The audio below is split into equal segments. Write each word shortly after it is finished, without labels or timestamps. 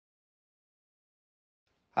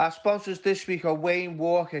Our sponsors this week are Wayne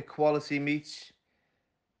Walker Quality Meats.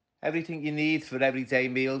 Everything you need for everyday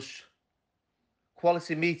meals.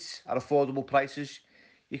 Quality meats at affordable prices.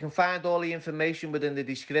 You can find all the information within the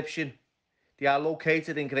description. They are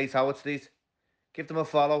located in Great Howard Street. Give them a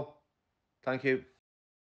follow. Thank you.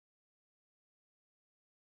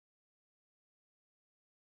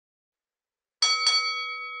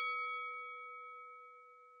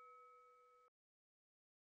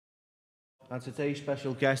 And today's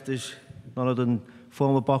special guest is none other than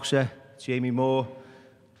former boxer Jamie Moore,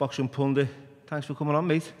 boxing pundit. Thanks for coming on,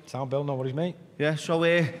 mate. Sound Bill, no worries, mate. Yeah, so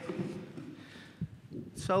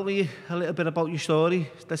tell me a little bit about your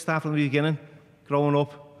story. Let's start from the beginning. Growing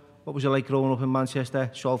up, what was it like growing up in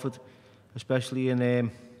Manchester, Salford, especially in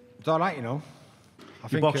It's all right, you know.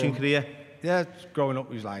 your boxing career? Yeah, growing up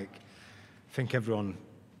was like, I think everyone,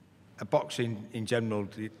 boxing in general,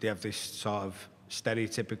 they have this sort of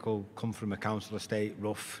stereotypical, come from a council estate,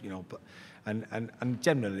 rough, you know, but and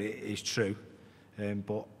generally it is true.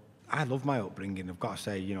 But I love my upbringing. I've got to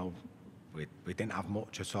say, you know, we didn't have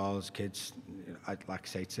much at all as kids. Like I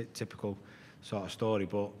say, typical sort of story.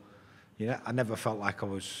 But you know, I never felt like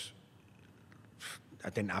I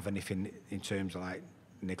didn't have anything in terms of like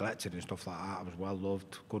neglected and stuff like that. I was well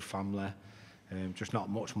loved, good family, just not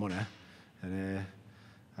much money, and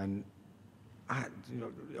I, you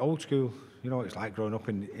know, old school. You know what it's like growing up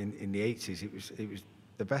in the 80s. It was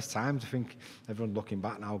the best times. I think everyone looking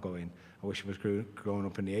back now going, I wish I was growing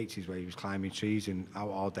up in the 80s where he was climbing trees and out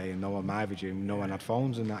all day and no one minded you, no one had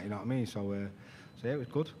phones and that, you know what I mean? So yeah, it was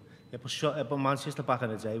good. Yeah, but Manchester back in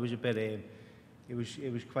the day was a bit, it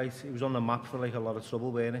was on the map for like a lot of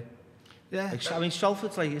trouble, weren't it? Yeah. Like, I mean,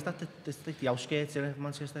 Salford's like, is that the outskirts of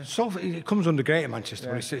Manchester? Salford, it comes under Greater Manchester,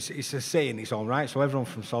 yeah. But it's a city in its own right. So everyone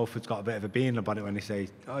from Salford's got a bit of a being about it when they say,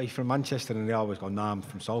 "Oh, you're from Manchester," and they always go, "No, I'm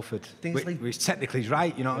from Salford," which technically is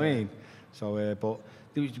right. You know what I mean? So, but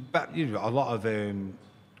there was a lot of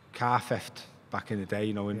car theft back in the day.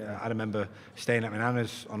 You know, and I remember staying at my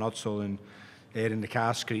nana's on Odsall and hearing the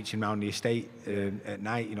car screeching around the estate at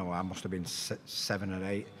night. You know, I must have been 7 or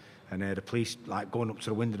 8. And the police, like, going up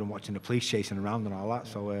to the window and watching the police chasing around and all that.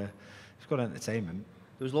 So it's good entertainment.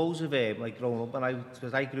 There was loads of, like, growing up,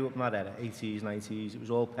 because I grew up in that era, 80s, 90s, it was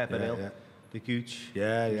all Pepper Hill, the Gooch.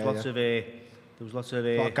 There was lots of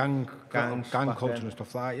gang culture then. and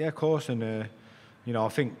stuff like that. Yeah, of course. And, you know, I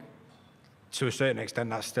think to a certain extent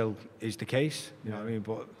that still is the case. You know what I mean?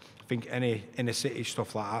 But I think any inner city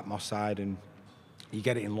stuff like that, Moss Side, and you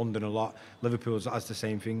get it in London a lot. Liverpool has the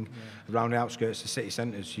same thing. Yeah. Around the outskirts of city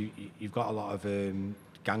centres, you've got a lot of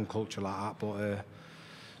gang culture like that. But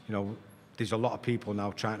you know, there's a lot of people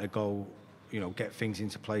now trying to go, you know, get things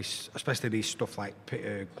into place. Especially these stuff like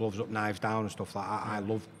gloves up, knives down, and stuff like that. I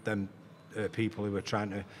love them people who are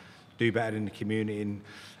trying to do better in the community. And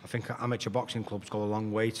I think amateur boxing clubs go a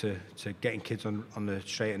long way to getting kids on the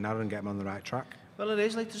straight and narrow and get them on the right track. Well, it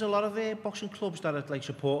is. Like, there's a lot of boxing clubs that are like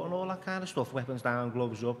supporting all that kind of stuff. Weapons down,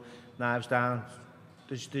 gloves up, knives down.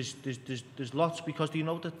 There's lots, because do you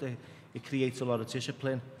know that it creates a lot of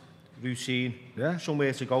discipline, routine,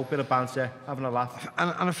 somewhere to go, bit of banter, having a laugh.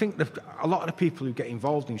 And I think that a lot of the people who get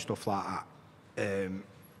involved in stuff like that,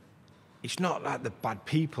 it's not like the bad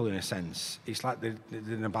people in a sense. It's like they're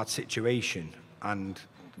in a bad situation and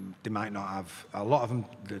they might not have, a lot of them,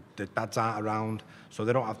 the dads aren't around, so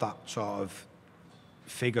they don't have that sort of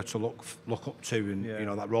figure to look up to, and you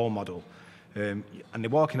know, that role model, and they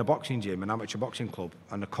walk in a boxing gym, an amateur boxing club,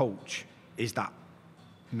 and the coach is that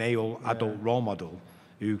male adult role model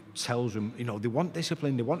who tells them, you know, they want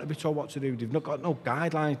discipline, they want to be told what to do, they've not got no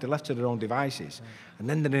guidelines, they're left to their own devices, and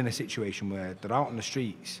then they're in a situation where they're out on the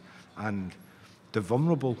streets and they're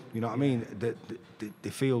vulnerable, you know what I mean? They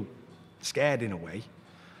feel scared in a way.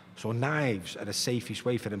 So knives are the safest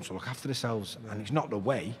way for them to look after themselves, and it's not the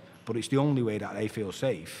way, but it's the only way that they feel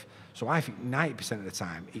safe. So I think 90% of the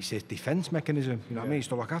time it's a defence mechanism, you know what I mean? It's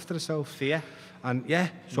to look after themselves. Fear. And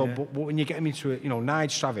but when you get them into it, you know,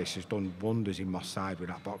 Nigel Travis has done wonders in Moss Side with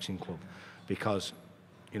that boxing club, because,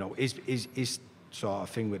 you know, his sort of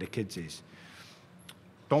thing with the kids is,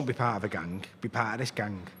 don't be part of a gang, be part of this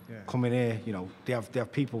gang. Come in here, you know, they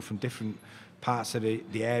have people from different parts of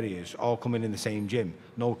the areas all coming in the same gym,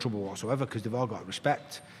 no trouble whatsoever, because they've all got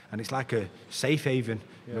respect, and it's like a safe haven.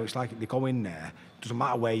 You know, it's like they go in there, doesn't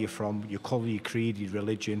matter where you're from, your colour, your creed, your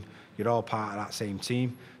religion, you're all part of that same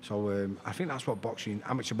team. So I think that's what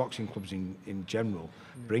amateur boxing clubs in general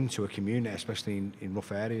bring to a community, especially in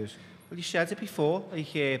rough areas. Well, you said it before,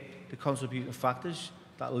 like the contributing factors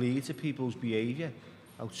that lead to people's behaviour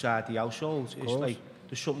outside the household. It's like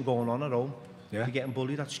there's something going on at home. Yeah. You're getting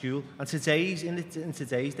bullied at school. And in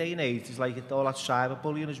today's day and age, it's like all that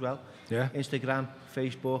cyberbullying as well. Yeah. Instagram,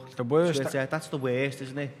 Facebook, It's the worst. Twitter, that's the worst,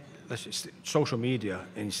 isn't it? Social media,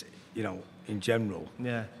 in general,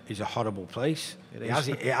 is a horrible place. It has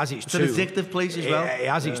its tools. It's an addictive place as well. It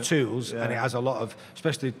has its tools, and it has a lot of,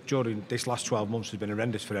 especially during this last 12 months, has been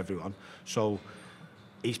horrendous for everyone. So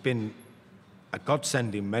it's been a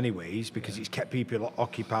godsend in many ways because it's kept people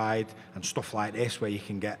occupied and stuff like this, where you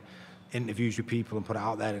can get interviews with people and put it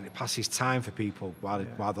out there, and it passes time for people while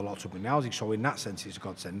they're locked up in housing. So in that sense, it's a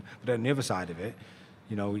godsend. But on the other side of it,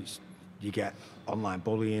 you get online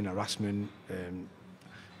bullying, harassment. And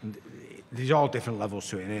there's all different levels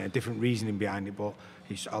to it, and a different reasoning behind it. But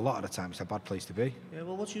a lot of the time, it's a bad place to be. Yeah.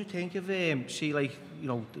 Well, what do you think of we're in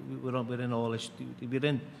all this. We're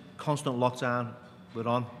in constant lockdown. We're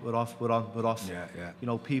on, we're off, we're on, we're off. Yeah.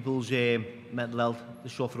 People's mental health, they're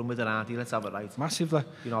suffering with it, aren't they? Let's have it right. Massively.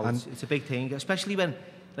 It's a big thing, especially when,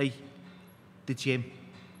 the gym.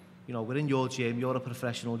 We're in your gym, you're a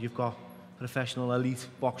professional, you've got professional elite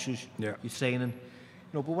boxers, you're training.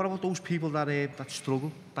 But what about those people that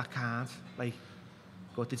struggle, that can't,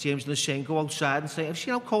 go to the gyms and the same, go outside and say, have you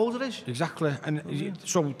seen how cold it is? Exactly. And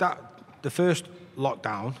so the first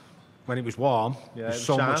lockdown, when it was warm, it was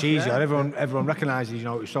so much easier. Everyone recognises, it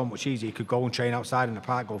was so much easier. You could go and train outside in the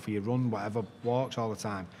park, go for your run, whatever, walks all the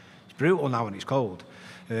time. It's brutal now when it's cold.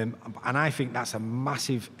 And I think that's a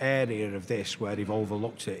massive area of this where they've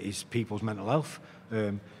overlooked it, is people's mental health.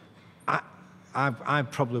 I'm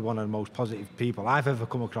probably one of the most positive people I've ever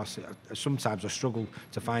come across. Sometimes I struggle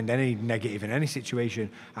to find any negative in any situation.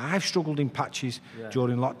 I've struggled in patches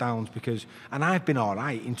during lockdowns and I've been all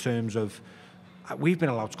right in terms of, we've been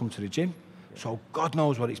allowed to come to the gym. So God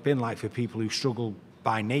knows what it's been like for people who struggle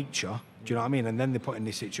by nature. Do you know what I mean? And then they're put in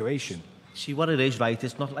this situation. See what it is, right?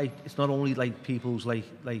 It's not only like people's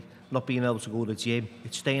not being able to go to the gym.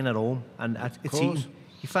 It's staying at home and it's eating.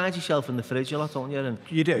 You find yourself in the fridge a lot, don't you? And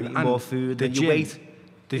you do. And more food. The gym, you wait.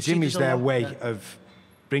 The gym is their way of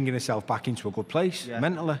bringing yourself back into a good place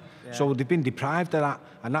mentally. Yeah. So they've been deprived of that,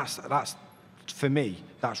 and that's for me,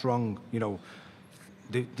 that's wrong.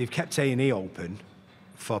 They've kept A&E open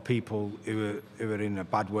for people who are in a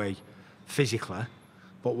bad way physically.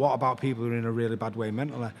 But what about people who are in a really bad way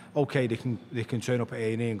mentally? Okay, they can turn up at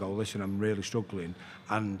A&E and go, listen, I'm really struggling,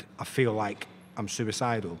 and I feel like I'm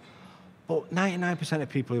suicidal. But 99% of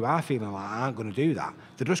people who are feeling like aren't going to do that.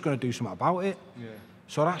 They're just going to do something about it. Yeah.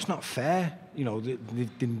 So that's not fair.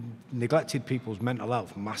 They've neglected people's mental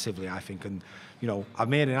health massively, I think. And, I've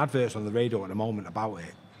made an advert on the radio at the moment about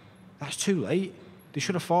it. That's too late. They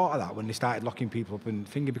should have thought of that when they started locking people up and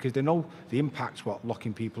thinking, because they know the impact what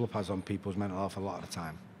locking people up has on people's mental health a lot of the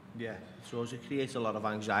time. Yeah, so it creates a lot of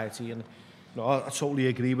anxiety, and I totally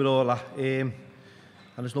agree with all that. And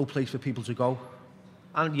there's no place for people to go.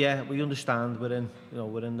 And we understand we're in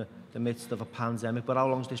the midst of a pandemic, but how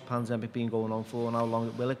long has this pandemic been going on for, and how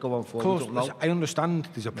long will it go on for? Of course, we don't know. I understand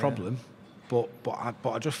there's a problem, but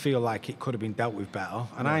I just feel like it could have been dealt with better.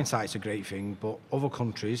 And hindsight's a great thing, but other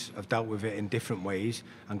countries have dealt with it in different ways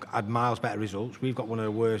and had miles better results. We've got one of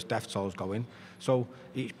the worst death tolls going, so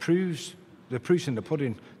it proves the proof's in the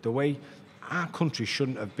pudding. The way our country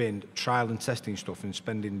shouldn't have been trial and testing stuff and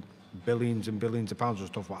spending billions and billions of pounds on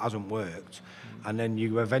stuff that hasn't worked, and then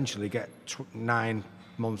you eventually get 9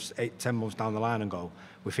 months, 8, 10 months down the line and go,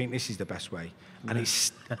 we think this is the best way. And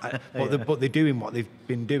it's but they're doing what they've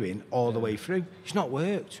been doing all the way through. It's not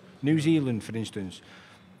worked. New Zealand, for instance,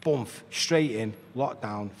 bump straight in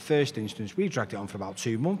lockdown. First instance, we dragged it on for about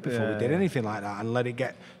 2 months before we did anything like that, and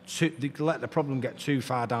let the problem get too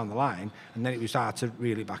far down the line, and then it was hard to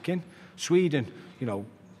reel it back in. Sweden,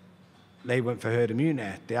 they went for herd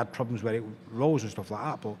immunity. They had problems where it rose and stuff like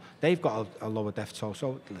that, but they've got a lower death toll.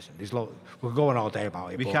 So listen, we're going all day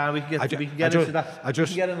about it. We can get into that. I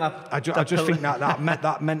just think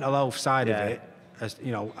that mental health side of it, as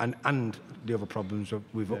and the other problems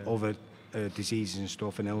with other diseases and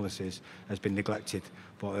stuff and illnesses has been neglected.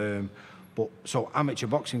 But so amateur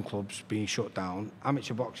boxing clubs being shut down,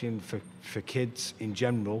 amateur boxing for kids in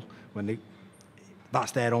general,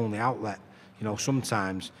 that's their only outlet.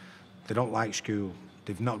 Sometimes they don't like school,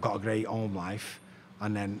 they've not got a great home life,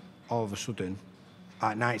 and then all of a sudden,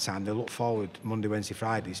 at night time, they look forward Monday, Wednesday,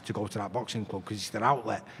 Fridays to go to that boxing club because it's their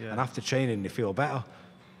outlet, and after training they feel better.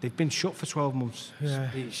 They've been shut for 12 months.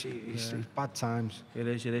 It's bad times. It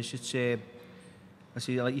is. It's I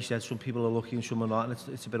see, like you said, some people are lucky and some are not,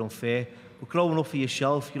 and it's a bit unfair. But growing up for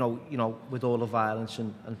yourself, with all the violence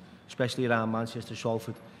and especially around Manchester,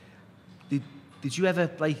 Salford, did you ever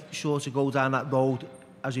sort of go down that road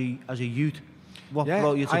as a youth? What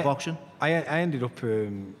brought you to boxing? I ended up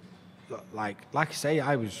like I say,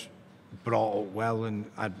 I was brought up well, and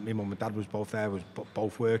my mum and dad was both there, was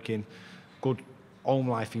both working, good home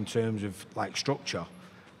life in terms of like structure,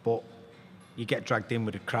 but you get dragged in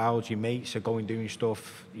with the crowds, your mates are going doing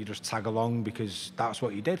stuff, you just tag along because that's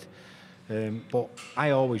what you did. But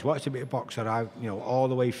I always watched a bit of boxer, all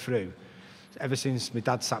the way through. Ever since my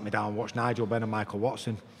dad sat me down, watched Nigel Benn and Michael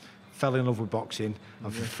Watson, fell in love with boxing,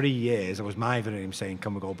 and for 3 years I was mithering him saying,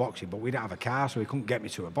 can we go boxing? But we didn't have a car, so he couldn't get me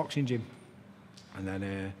to a boxing gym. And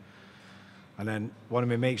then one of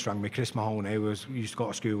my mates rang me, Chris Mahoney, who used to go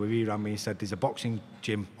to school with me, he rang me and said, there's a boxing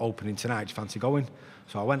gym opening tonight, do you fancy going?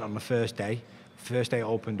 So I went on the first day it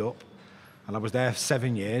opened up, and I was there for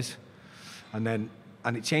 7 years, and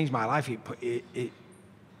it changed my life. It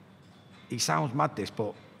sounds mad, this,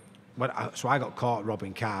 but so I got caught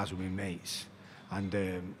robbing cars with my mates, and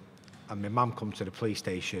my mum come to the police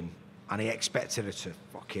station, and he expected her to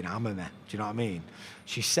fucking hammer me. Do you know what I mean?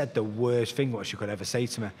 She said the worst thing what she could ever say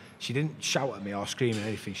to me. She didn't shout at me or scream or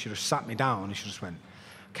anything. She just sat me down and she just went,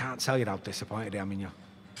 can't tell you how disappointed I am in you.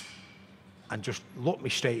 And just looked me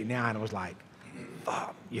straight in the eye, and I was like,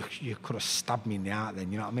 fuck, you could have stabbed me in the heart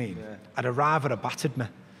then, you know what I mean? Yeah. I'd have rather have battered me.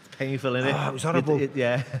 Painful, innit? It was horrible.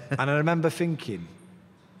 Yeah. And I remember thinking,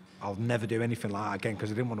 I'll never do anything like that again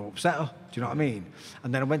because I didn't want to upset her. Do you know what I mean?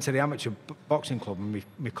 And then I went to the amateur boxing club, and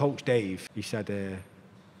my coach Dave, he said,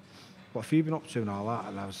 what have you been up to and all that?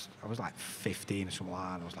 And I was like 15 or something like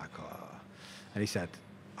that, and I was like, oh. And he said,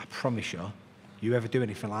 I promise you ever do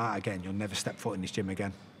anything like that again, you'll never step foot in this gym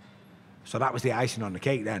again. So that was the icing on the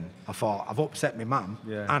cake then. I thought, I've upset my mum,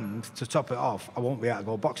 and to top it off, I won't be able to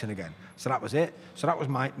go boxing again. So that was it. So that was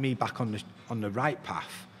me back on the right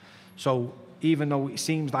path. So even though it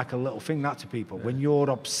seems like a little thing that to people, when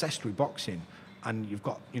you're obsessed with boxing and you've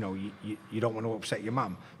got, you don't want to upset your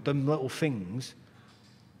mum, them little things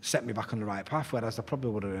set me back on the right path, whereas I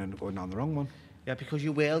probably would have ended up going down the wrong one. Yeah, because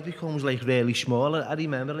your world becomes like really small. I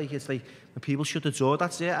remember, like, it's like when people shut the door,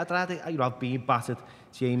 that's it. I've been battered,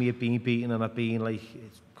 Jamie had been beaten, and I've been like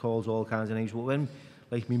called all kinds of names. But when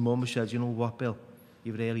like my mum said, you know what, Bill,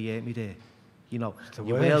 you've really hurt me there. Your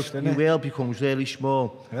world becomes really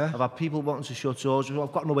small. Yeah. I've had people wanting to shut doors.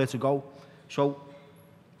 I've got nowhere to go. So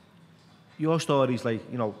your story's like,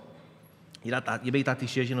 you made that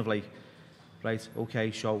decision of like, right,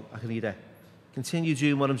 okay, so I can either continue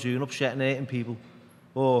doing what I'm doing, upsetting, hurting people,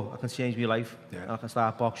 or I can change my life and I can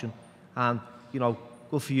start boxing. And,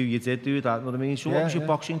 good for you, you did do that, you know what I mean? So what was your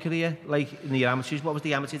boxing career like in the amateurs? What was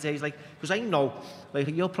the amateur days like? Because I know, like,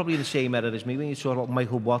 you're probably in the same era as me when you talk about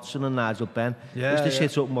Michael Watson and Nigel Benn. Yeah, used to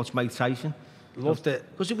sit up and watch Mike Tyson. Loved it.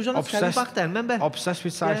 Because it was on the telly back then, remember? Obsessed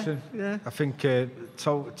with Tyson. Yeah. I think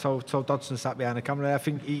Todd Dodson sat behind the camera. I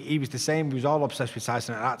think he was the same. He was all obsessed with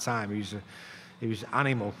Tyson at that time. He was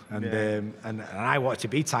animal, and I wanted to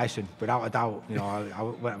be Tyson without a doubt.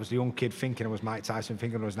 When I was a young kid thinking I was Mike Tyson,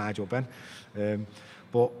 thinking I was Nigel Benn.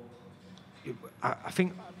 But I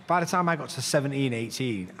think by the time I got to 17,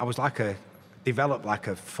 18, I was developed like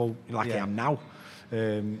a full, I am now.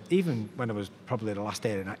 Even when I was probably the last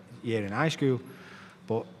year in high school.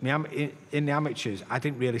 But in the amateurs, I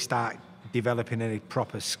didn't really start developing any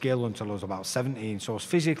proper skill until I was about 17. So I was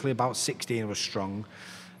physically about 16, I was strong.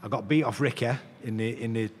 I got beat off Ricky in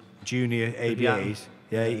the junior ABAs.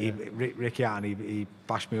 Ricky Hatton, he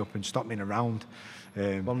bashed me up and stopped me in a round.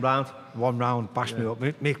 One round, bashed me up.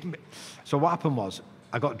 So what happened was,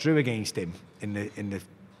 I got drew against him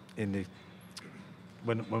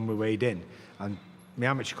when we weighed in, and my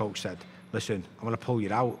amateur coach said, "Listen, I'm going to pull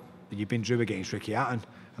you out. You've been drew against Ricky Hatton."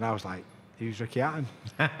 And I was like, "Who's Ricky Hatton?"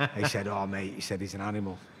 He said, "Oh mate," he said, "he's an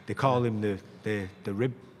animal. They call him the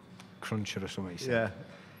rib cruncher or something." He said.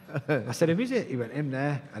 Yeah. I said, "Who is it?" He went, "Him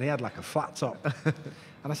there," and he had like a flat top.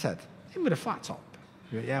 And I said, "Him with a flat top?"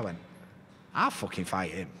 He went, "Yeah." I went, "I'll fucking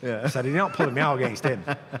fight him." Yeah. I said, "He's not pulling me out against him."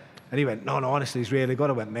 And he went, no, honestly, he's really good."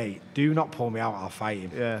 I went, "Mate, do not pull me out, I'll fight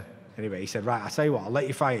him." Yeah. Anyway, he said, "Right, I'll tell you what, I'll let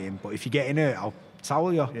you fight him, but if you're getting hurt, I'll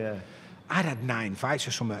towel you." Yeah. I'd had 9 fights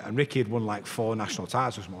or something, and Ricky had won like 4 national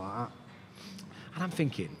titles or something like that. And I'm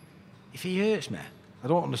thinking, if he hurts me, I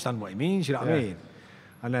don't understand what he means, you know what I mean?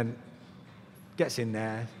 And then gets in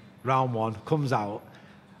there, round 1, comes out,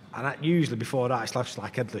 and usually before that, it's just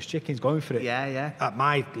like headless chickens going for it. Yeah. At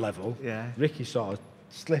my level, Ricky sort of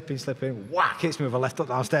slipping, whack, hits me with a left hook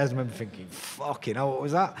downstairs. I remember thinking, fucking hell, what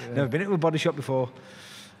was that? Yeah. Never been hit with a body shot before.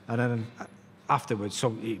 And then afterwards,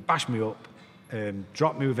 so he bashed me up,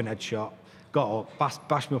 dropped me with an headshot, got up,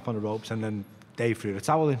 bashed me up on the ropes, and then Dave threw the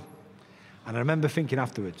towel in. And I remember thinking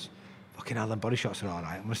afterwards, fucking hell, them body shots are all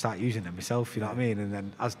right. I'm going to start using them myself, you know what I mean? And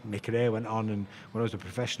then as my career went on, and when I was a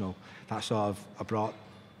professional, that sort of, I brought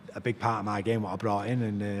a big part of my game, what I brought in,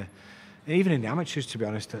 and Even in the amateurs, to be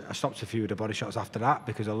honest, I stopped a few of the body shots after that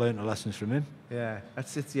because I learnt the lessons from him. Yeah,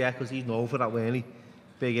 that's it, yeah, because he's known for that, weren't he?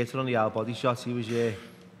 Big hitter on the out body shots, he was, yeah.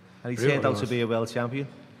 And he turned out to be a world champion.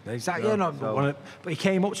 Exactly, Yeah, yeah, no, so. but he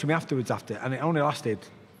came up to me afterwards and it only lasted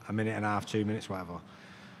a minute and a half, 2 minutes, whatever.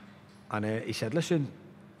 And he said, listen,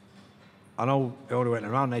 I know it only went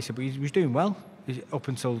around, and he said, but he was doing well up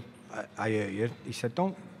until I hurt you. He said,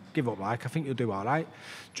 don't give up, like, I think you'll do all right.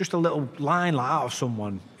 Just a little line like that of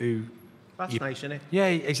someone who... That's nice, isn't it? Yeah,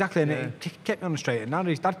 exactly, and it kept me on the straight and narrow.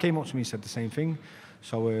 His dad came up to me and said the same thing.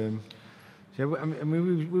 So, I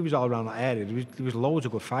mean, we was all around that area. There was loads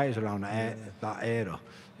of good fighters around that era.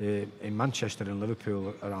 In Manchester and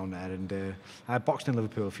Liverpool around there, and I boxed in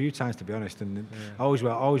Liverpool a few times, to be honest, and I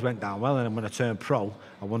always went down well. And when I turned pro,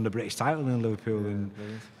 I won the British title in Liverpool,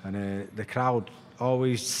 and the crowd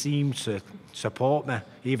always seemed to support me,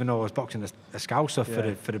 even though I was boxing a Scouser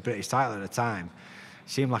for the British title at the time. It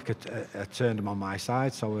seemed like I turned them on my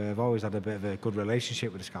side, so I've always had a bit of a good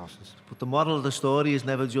relationship with the Scousers. But the moral of the story is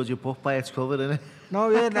never judge a book by its cover, innit? No,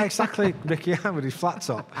 yeah, exactly. Ricky Ann with his flat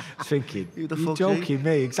top, thinking, you're joking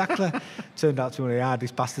me, exactly. Turned out to one of the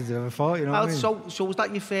hardest bastards I've ever fought, you know what I mean? So was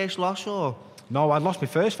that your first loss, or? No, I'd lost my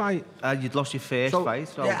first fight. You'd lost your first fight?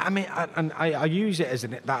 So. Yeah, I mean, I use it as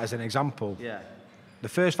an example. Yeah. The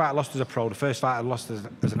first fight I lost as a pro, the first fight I lost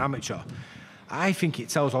as an amateur. I think it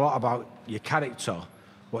tells a lot about your character,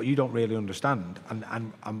 what you don't really understand,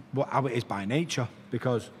 and how it is by nature.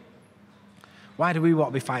 Because why do we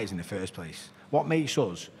want to be fighters in the first place? What makes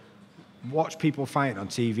us watch people fighting on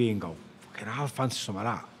TV and go, fucking, I'll fancy some of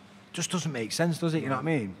that? Just doesn't make sense, does it? You know what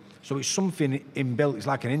I mean? So it's something inbuilt. It's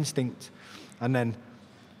like an instinct. And then,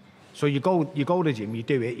 so you go to the gym, you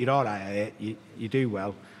do it, you're all right at it, you do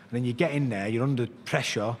well, and then you get in there, you're under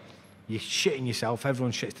pressure, you're shitting yourself,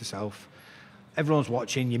 everyone shits themselves, everyone's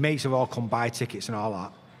watching, your mates have all come buy tickets and all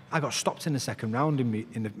that. I got stopped in the second round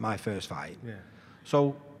in my first fight. Yeah.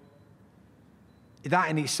 So that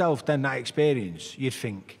in itself, then that experience, you'd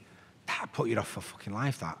think, that put you off for fucking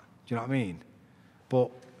life, that. Do you know what I mean?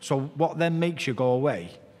 But, so what then makes you go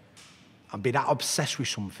away and be that obsessed with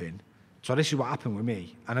something? So this is what happened with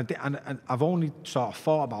me. And I've only sort of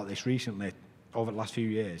thought about this recently, over the last few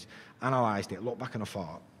years, analysed it, looked back and I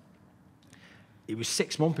thought, it was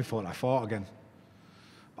 6 months before I fought again.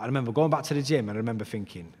 But I remember going back to the gym and I remember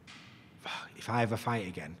thinking, if I ever fight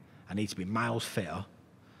again, I need to be miles fitter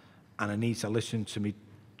and I need to listen to my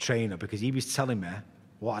trainer, because he was telling me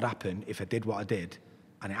what had happened if I did what I did,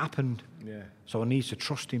 and it happened. Yeah. So I need to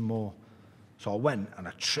trust him more. So I went and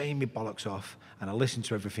I trained my bollocks off and I listened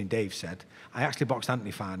to everything Dave said. I actually boxed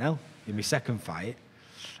Anthony Farnell in my second fight,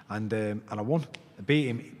 and I won. I beat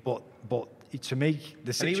him, but to me,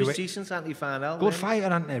 the situation... And he was decent, Anthony Farnell. Good fighter,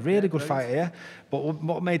 Anthony, really good fighter, yeah. But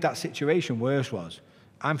what made that situation worse was,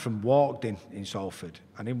 I'm from Walkden in Salford,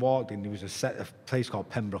 and in Walkden there was a place called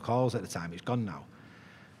Pembroke Halls at the time. It's gone now.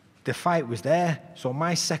 The fight was there, so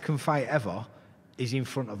my second fight ever is in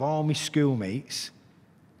front of all my schoolmates.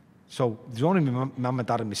 So there's only my mum, my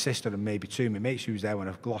dad and my sister and maybe two of my mates who was there when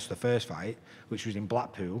I lost the first fight, which was in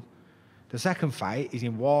Blackpool. The second fight is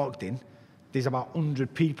in Walkden. There's about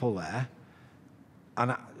 100 people there.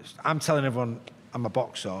 And I'm telling everyone I'm a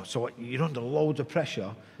boxer, so you're under loads of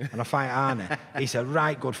pressure. And I fight Arne. He's a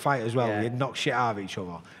right good fight as well. Yeah. We'd knock shit out of each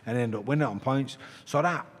other and end up winning on points. So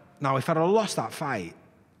now if I'd have lost that fight,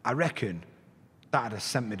 I reckon that'd have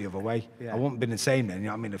sent me the other way. Yeah. I wouldn't have been the same then, you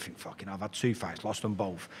know what I mean? I think, fucking, I've had 2 fights, lost them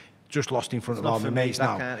both. Just lost in front of all my mates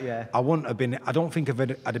now. I wouldn't have been, I don't think I'd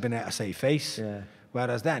have been able to save face. Yeah.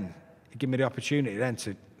 Whereas then, it gave me the opportunity then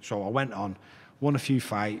to, so I went on, won a few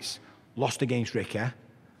fights, lost against Ricky,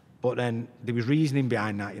 but then there was reasoning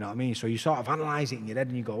behind that, you know what I mean? So you sort of analyse it in your head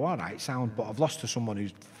and you go, all right, sound, but I've lost to someone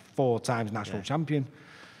who's 4 times national champion.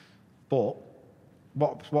 But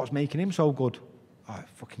what's making him so good? Oh,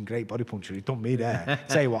 fucking great body puncher, he's done me there.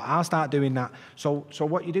 Tell you what, I'll start doing that. So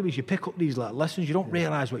what you do is you pick up these little lessons, you don't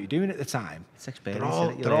realise what you're doing at the time. It's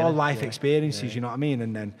experience. They're all life experiences, you know what I mean?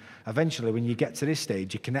 And then eventually when you get to this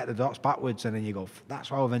stage, you connect the dots backwards and then you go,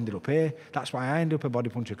 that's why I've ended up here. That's why I ended up a body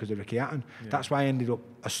puncher, because of Ricky Hatton. Yeah. That's why I ended up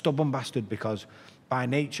a stubborn bastard, because by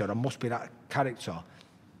nature I must be that character.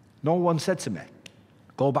 No one said to me,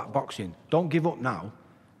 go back boxing, don't give up now,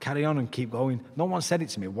 carry on and keep going. No one said it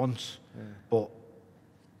to me once, but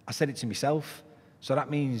I said it to myself. So that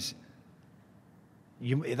means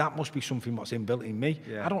that must be something what's inbuilt in me.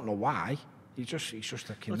 Yeah. I don't know why. It's just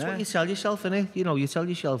like in there. That's what you tell yourself, innit? You know, you tell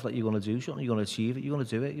yourself that you're going to do something, you're going to achieve it, you're going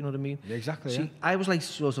to do it, you know what I mean? Yeah, exactly. See, I was like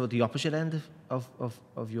sort of at the opposite end of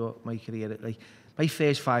my career. Like my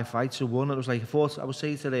first 5 fights, I won. It was like I was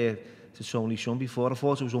saying to Tony Son before. I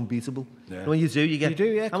thought it was unbeatable. Yeah. And when you do, you get... You do,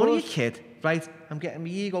 yeah, of And when you're a course. kid, right, I'm getting my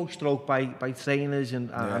ego stroked by trainers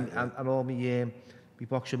and all my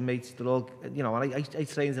boxing mates. They're all, you know, and I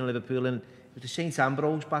trained in Liverpool, and it was the St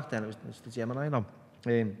Ambrose back then. It was the Gemini now.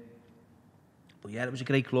 But yeah, it was a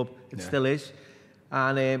great club. It still is.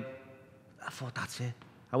 And I thought, that's it.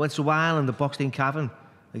 I went to Ireland, the boxing cavern,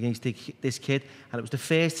 against this kid, and it was the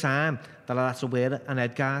first time that I had to wear an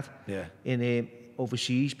head guard in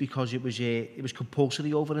overseas, because it was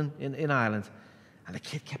compulsory over in Ireland. And the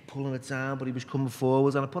kid kept pulling it down, but he was coming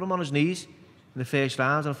forward, and I put him on his knees in the first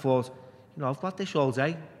round, and I thought, you know, I've got this all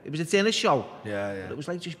day. It was a dinner show. Yeah, yeah. But it was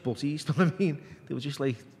like just butties, you know what I mean? They were just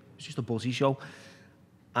like, it was just a butty show.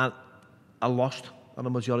 And I lost on a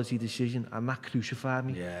majority decision, and that crucified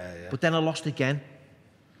me. Yeah, yeah. But then I lost again.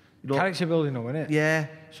 You know, Character building, though, innit? yeah.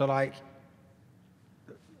 So, like,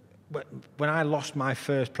 when I lost my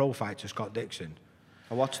first pro fight to Scott Dixon...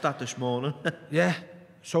 I watched that this morning. Yeah.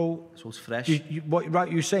 So it's fresh.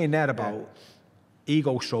 What you're saying there about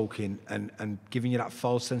ego stroking and giving you that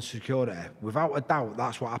false sense of security, without a doubt,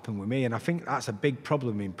 that's what happened with me. And I think that's a big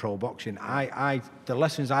problem in pro boxing. The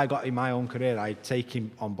lessons I got in my own career, I take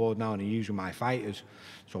him on board now and I use with my fighters.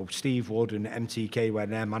 So Steve Wood and MTK, when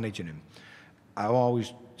they're managing him, I'm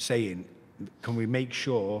always saying, can we make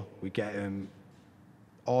sure we get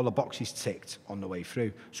all the boxes ticked on the way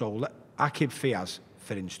through? So Akib Fiaz,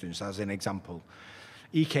 for instance, as an example,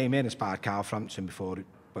 he came in as part of Carl Frampton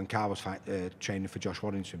when Carl was training for Josh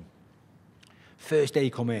Warrington. First day he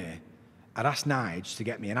come here, I'd asked Nige to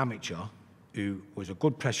get me an amateur who was a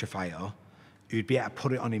good pressure fighter, who'd be able to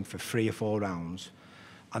put it on him for 3 or 4 rounds,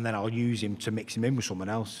 and then I'll use him to mix him in with someone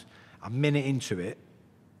else. A minute into it,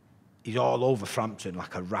 he's all over Frampton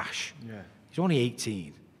like a rash. Yeah. He's only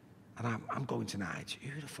 18. And I'm going to Nige,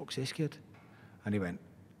 who the fuck's this kid? And he went,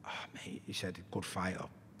 oh, mate, he said, good fighter,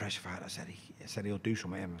 pressure fighter. I said, he'll do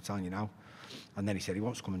something, I'm telling you now. And then he said, he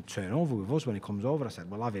wants to come and turn over with us when he comes over. I said,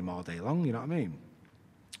 we'll have him all day long, you know what I mean?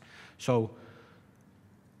 So,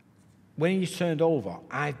 when he's turned over,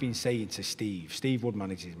 I've been saying to Steve Wood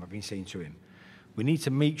manages him, I've been saying to him, we need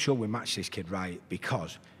to make sure we match this kid right,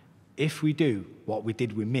 because if we do what we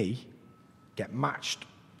did with me, get matched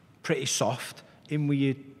pretty soft, in with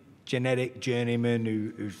your generic journeyman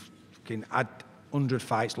who's fucking had 100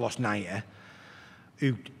 fights, lost 90,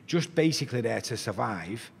 who just basically there to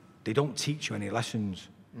survive, they don't teach you any lessons.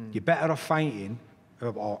 You're better off fighting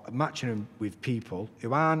or matching them with people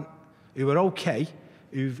who are okay,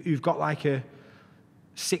 who've got like a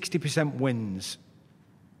 60% wins,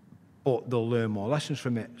 but they'll learn more lessons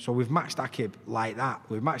from it. So we've matched Akib like that.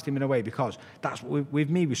 We've matched him in a way, because that's with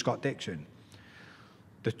me, with Scott Dixon.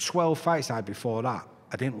 The 12 fights I had before that,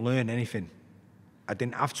 I didn't learn anything. I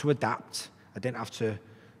didn't have to adapt. I didn't have to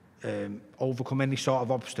overcome any sort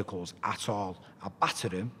of obstacles at all. I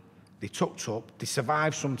battered them. They tucked up. They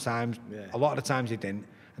survived sometimes. Yeah. A lot of the times they didn't,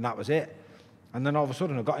 and that was it. And then all of a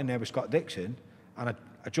sudden I got in there with Scott Dixon, and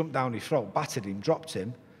I jumped down his throat, battered him, dropped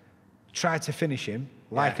him, tried to finish him,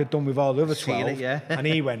 like I'd done with all the other 12. And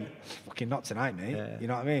he went, fucking not tonight, mate. Yeah. You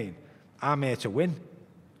know what I mean? I'm here to win.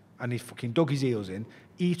 And he fucking dug his heels in.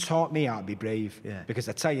 He taught me how to be brave. Yeah. Because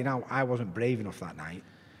I tell you now, I wasn't brave enough that night.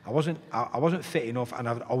 I wasn't fit enough, and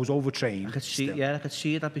I was overtrained. I could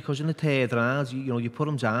see that, because in the third round, you put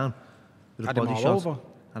him down with a body shot. Over.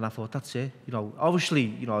 And I thought, that's it. You know, obviously,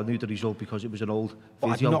 you know, I knew the result because it was an old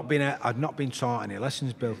video. I'd not been taught any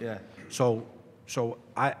lessons, Bill. Yeah. So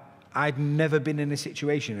I'd never been in a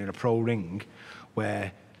situation in a pro ring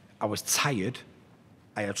where I was tired,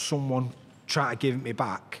 I had someone try to give it me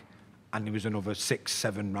back, and there was another 6,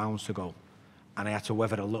 7 rounds to go, and I had to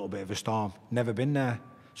weather a little bit of a storm. Never been there.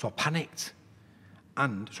 So I panicked.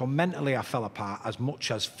 And so mentally I fell apart, as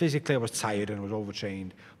much as physically I was tired and I was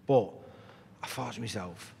overtrained. But I thought to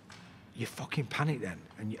myself, you fucking panicked then.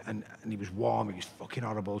 And he was warm, he was fucking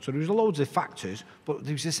horrible. So there was loads of factors, but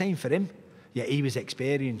it was the same for him. Yeah, he was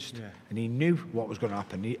experienced, and he knew what was going to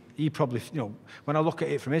happen. He probably, you know, when I look at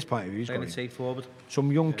it from his point of view, he's going to take forward.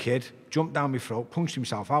 Some young kid jumped down my throat, punched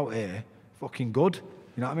himself out here, fucking good.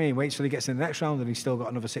 You know what I mean? Waits till he gets in the next round and he's still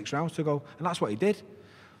got another 6 rounds to go. And that's what he did.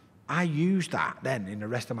 I used that then in the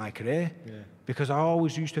rest of my career, because I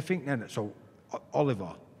always used to think then, so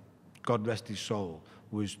Oliver, God rest his soul,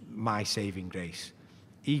 was my saving grace.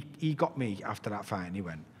 He got me after that fight and he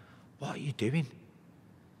went, what are you doing?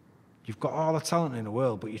 You've got all the talent in the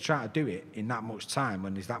world, but you try to do it in that much time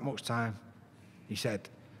when there's that much time. He said,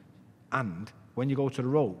 and when you go to the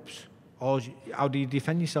ropes, how do you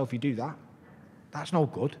defend yourself? You do that. That's no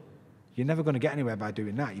good. You're never going to get anywhere by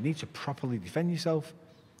doing that. You need to properly defend yourself.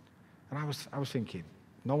 And I was thinking,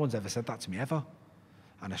 no one's ever said that to me ever.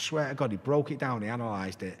 And I swear to God, he broke it down, he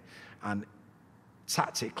analysed it, and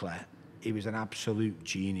tactically, he was an absolute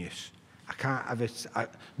genius.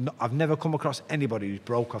 I've never come across anybody who's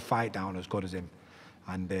broke a fight down as good as him.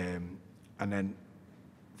 And then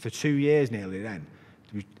for 2 years nearly then,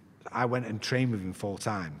 I went and trained with him full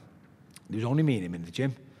time. There was only me and him in the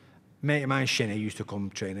gym. Mate of mine, Shinny, used to come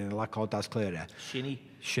training in a lad called Daz Clear. Shinny?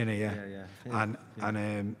 Shinny, yeah.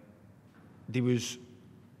 And there was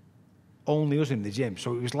only us in the gym.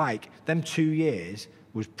 So it was like, them 2 years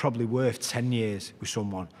was probably worth 10 years with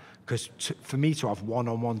someone. Because for me to have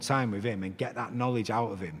one-on-one time with him and get that knowledge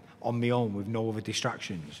out of him on my own with no other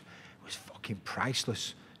distractions was fucking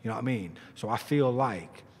priceless. You know what I mean? So I feel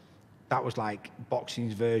like that was like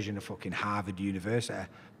boxing's version of fucking Harvard University,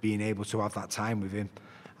 being able to have that time with him.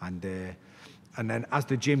 And then as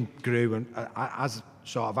the gym grew and as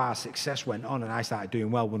sort of our success went on and I started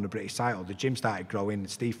doing well, won the British title, the gym started growing.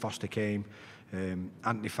 Steve Foster came,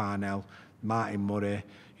 Anthony Farnell, Martin Murray.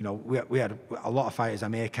 You know, we had a lot of fighters.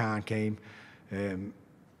 Amir Khan came. And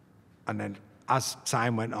then as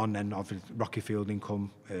time went on, then obviously Rocky Fielding come,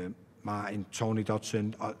 Martin, Tony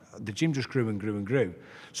Dodson. The gym just grew and grew and grew.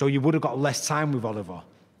 So you would have got less time with Oliver.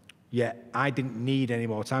 Yet I didn't need any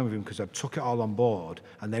more time with him because I took it all on board,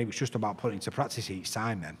 and then it was just about putting it to practice each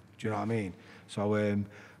time then. Do you know what I mean?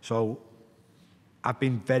 So I've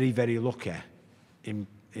been very, very lucky in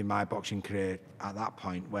my boxing career at that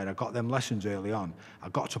point where I got them lessons early on. I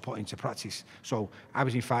got to put into practice. So I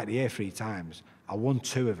was in Fight of the Year 3 times. I won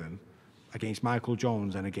 2 of them against Michael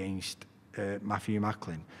Jones and against Matthew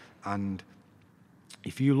Macklin. And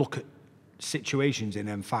if you look at situations in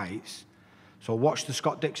them fights, so watch the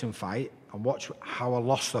Scott Dixon fight and watch how I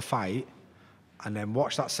lost the fight, and then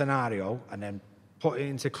watch that scenario and then put it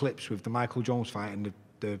into clips with the Michael Jones fight and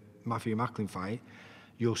the Matthew Macklin fight.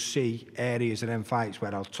 You'll see areas of them fights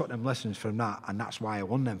where I took them lessons from that, and that's why I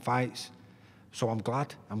won them fights. So I'm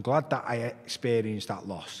glad that I experienced that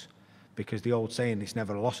loss, because the old saying, it's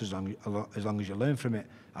never a loss as long as you learn from it.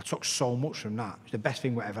 I took so much from that. It was the best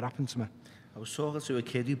thing that ever happened to me. I was talking to a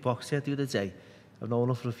kid who boxed here the other day. I've known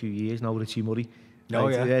him for a few years now, Richie Murray. Oh,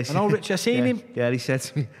 yeah. I know Richie, I've seen him. Yeah, he said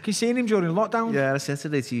to me. You seen him during lockdown? Yeah, I said to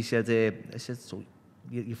Richie, he said, so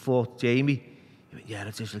you fought Jamie? He went, yeah,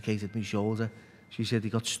 I dislocated my shoulder. She said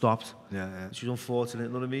he got stopped. Yeah. She was unfortunate, you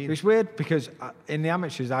know what I mean? It's weird because in the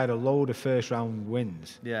amateurs I had a load of first round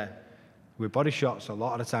wins. Yeah. With body shots, a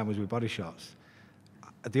lot of the time was with body shots.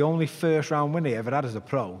 The only first round win he ever had as a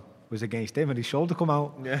pro was against him, and his shoulder come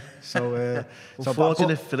out. Yeah. So,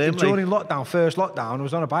 unfortunate for him. During lockdown, first lockdown, I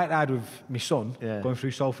was on a bike ride with my son, going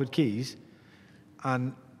through Salford Quays,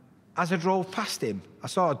 and as I drove past him, I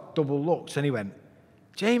saw a double looks, and he went,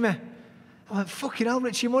 Jamie. I went, fucking hell,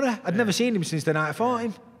 Richie Murray. I'd never seen him since the night I fought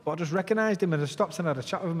him, but I just recognised him and I stopped and had a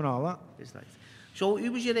chat with him and all that. It's nice. So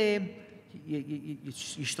who was your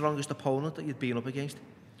strongest opponent that you'd been up against?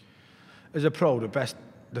 As a pro,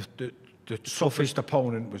 the toughest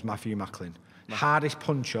opponent was Matthew Macklin. Hardest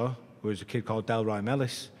puncher was a kid called Delroy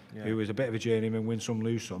Mellis, who was a bit of a journeyman, win some,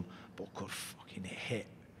 lose some, but could fucking hit.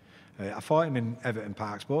 I fought him in Everton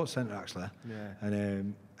Park Sports Centre, actually. Yeah.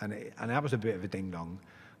 And that was a bit of a ding-dong.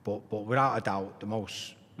 But without a doubt,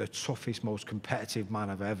 the toughest, most competitive man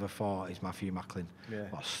I've ever fought is Matthew Macklin. Yeah.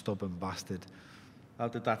 What a stubborn bastard. How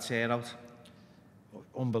did that turn out?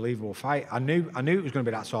 Unbelievable fight. I knew it was going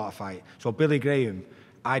to be that sort of fight. So Billy Graham,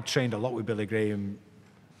 I'd trained a lot with Billy Graham.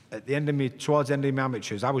 Towards the end of my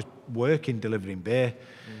amateurs, I was working delivering beer,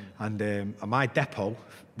 and my depot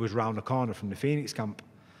was round the corner from the Phoenix camp.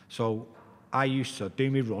 So I used to do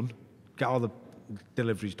my run, get all the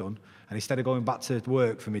deliveries done, and instead of going back to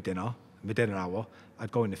work for my dinner hour,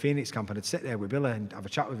 I'd go in the Phoenix camp and I'd sit there with Billy and have a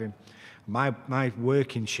chat with him. My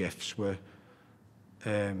working shifts were,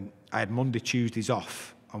 I had Monday, Tuesdays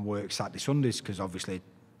off and work Saturday, Sundays, because obviously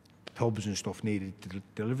pubs and stuff needed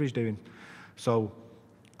deliveries doing. So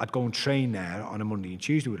I'd go and train there on a Monday and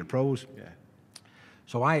Tuesday with the pros. Yeah.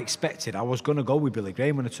 So I expected I was going to go with Billy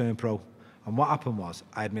Graham when I turned pro. And what happened was,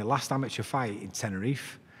 I had my last amateur fight in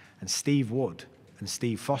Tenerife, and Steve Wood and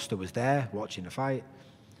Steve Foster was there watching the fight.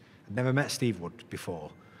 I'd never met Steve Wood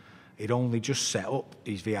before. He'd only just set up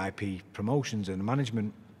his VIP promotions and the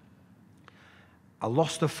management. I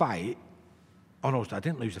lost the fight. Oh no, I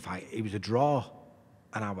didn't lose the fight. It was a draw.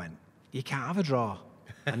 And I went, you can't have a draw.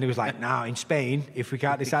 And he was like, no, in Spain, if we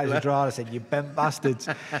can't decide it's a draw, I said, you bent bastards.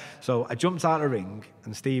 So I jumped out of the ring,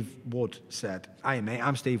 and Steve Wood said, hi mate,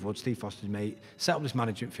 I'm Steve Wood, Steve Foster's mate, set up this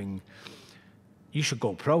management thing. You should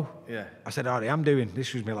go pro. Yeah. I said, all right, I'm doing.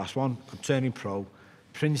 This was my last one. I'm turning pro.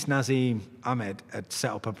 Prince Nazim Ahmed had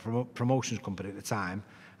set up a promotions company at the time,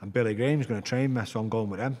 and Billy Graham's going to train me, so I'm going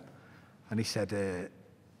with them. And he said,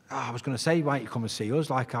 I was going to say, why don't you come and see us?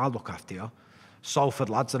 Like, I'll look after you. Salford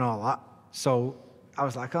lads and all that. So I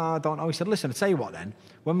was like, I don't know. He said, listen, I'll tell you what then.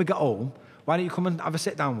 When we get home, why don't you come and have a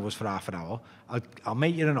sit down with us for half an hour? I'll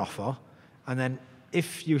make you an offer. And then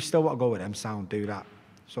if you still want to go with them, sound, do that.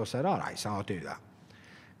 So I said, all right, so I'll do that.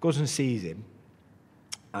 Goes and sees him.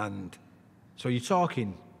 And so you're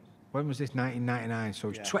talking, when was this, 1999? So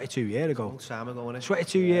it's 22 years ago. Long time ago, wasn't it?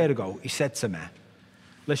 22 years ago, he said to me,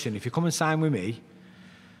 listen, if you come and sign with me,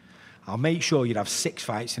 I'll make sure you'd have 6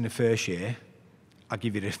 fights in the first year. I'll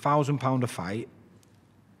give you the £1,000 a fight.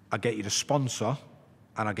 I'll get you the sponsor,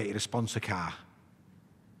 and I'll get you the sponsor car.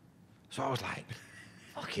 So I was like,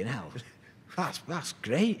 fucking hell. That's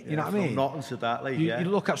great, you know what I mean? Nothing to that, like, you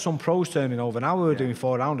look at some pros turning over now who are doing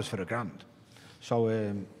 4 rounders for £1,000. So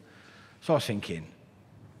I was thinking,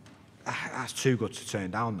 that's too good to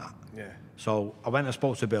turn down, that. Yeah. So I went and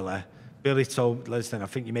spoke to Billy. Billy told, listen, I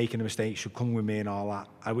think you're making a mistake, you should come with me and all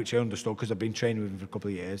that, which I understood because I've been training with him for a couple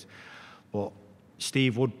of years. But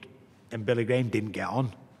Steve Wood and Billy Graham didn't get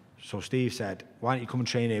on. So Steve said, why don't you come and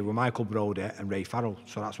train here with Michael Brody and Ray Farrell?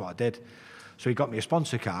 So that's what I did. So he got me a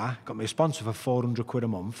sponsor car, got me a sponsor for £400 a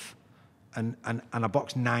month, and I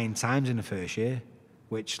boxed 9 times in the first year,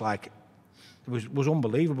 which, like, was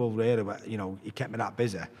unbelievable, really. But, you know, he kept me that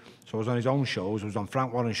busy. So I was on his own shows, I was on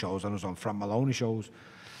Frank Warren shows, and I was on Frank Maloney shows.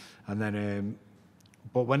 And then,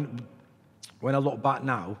 but when I look back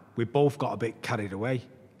now, we both got a bit carried away.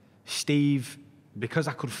 Steve, because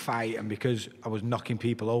I could fight and because I was knocking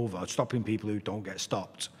people over, stopping people who don't get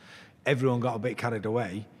stopped, everyone got a bit carried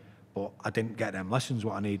away, but I didn't get them lessons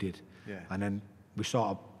what I needed. Yeah. And then we sort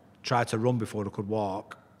of tried to run before they could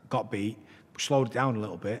walk, got beat, slowed it down a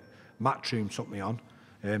little bit. Matchroom took me on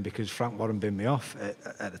because Frank Warren binned me off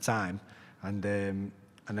at the time. And then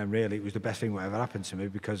really it was the best thing that ever happened to me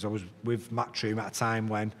because I was with Matchroom at a time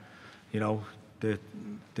when, you know, the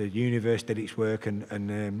universe did its work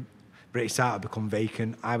and British title had become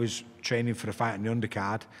vacant. I was training for a fight in the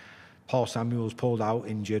undercard. Paul Samuels pulled out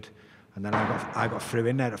injured, and then I got through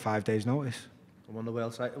in there at 5 days' notice. I'm on the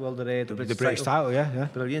world title, well, the British title, yeah.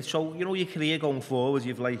 Brilliant. So, you know, your career going forward,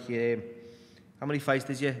 you've like, how many fights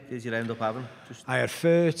did you end up having? I had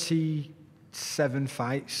 37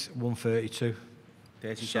 fights, won 32.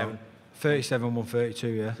 37. 37, 132,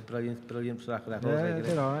 yeah. Brilliant track record. Yeah, I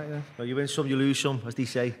did all right, yeah. Well, you win some, you lose some, as they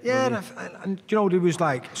say. Yeah, and you know, there was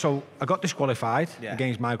like, so I got disqualified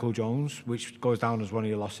against Michael Jones, which goes down as one of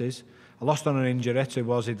your losses. I lost on an injury to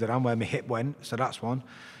Wazid Duran where my hip went, so that's one.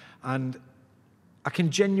 And I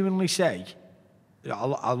can genuinely say,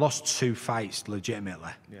 I lost 2 fights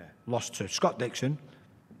legitimately. Yeah. Lost to Scott Dixon,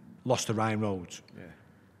 lost to Ryan Rhodes. Yeah.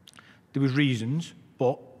 There was reasons,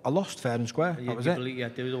 but I lost fair and square. That was it. Yeah,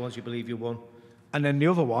 they were the ones you believe you won. And then the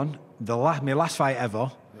other one, my last fight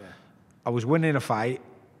ever, I was winning a fight.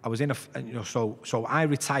 I was in a, you know, so I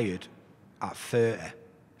retired at 30.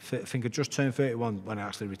 I think I just turned 31 when I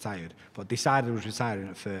actually retired, but decided I was retiring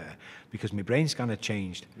at 30 because my brain scan had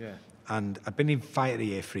changed. Yeah. And I'd been in fight of the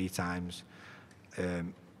year 3 times,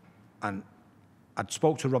 and I'd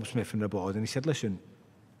spoke to Rob Smith from the board, and he said, "Listen,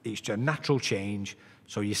 it's a natural change.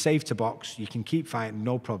 So you're safe to box, you can keep fighting,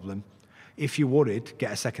 no problem. If you're worried,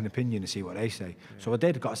 get a second opinion and see what they say." Yeah. So I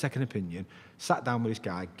did, got a second opinion, sat down with this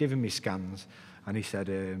guy, giving me scans, and he said,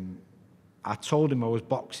 I told him I was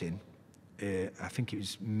boxing, I think it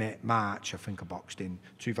was March, I think I boxed in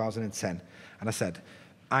 2010, and I said,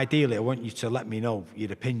 ideally I want you to let me know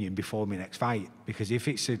your opinion before my next fight, because if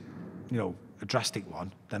it's a drastic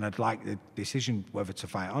one, then I'd like the decision whether to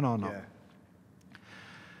fight on or not. Yeah.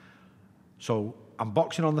 So I'm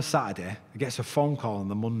boxing on the Saturday. I get a phone call on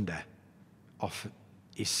the Monday off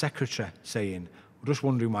his secretary saying, "We're just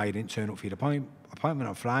wondering why you didn't turn up for your appointment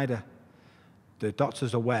on Friday. The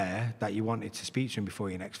doctor's aware that you wanted to speak to him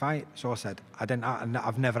before your next fight." So I said,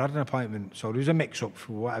 I've never had an appointment. So there was a mix-up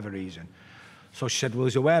for whatever reason. So she said, well,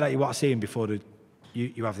 he's aware that you want to see him before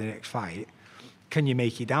you have the next fight. Can you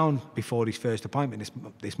make it down before his first appointment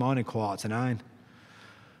this morning, 8:45?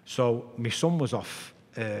 So my son was off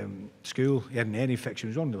school. He had an ear infection. He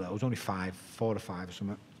was only little. He was only 4 or 5 or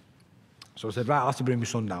something. So I said, right, I'll have to bring my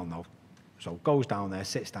son down though. So goes down there,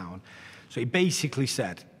 sits down. So he basically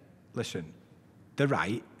said, listen, they're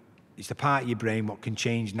right. It's the part of your brain what can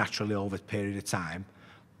change naturally over a period of time,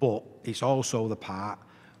 but it's also the part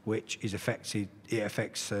which is affected. It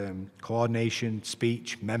affects coordination,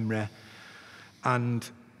 speech, memory, and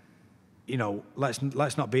you know, let's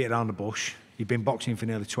not beat around the bush. You've been boxing for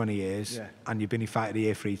nearly 20 years, and you've been in fight of the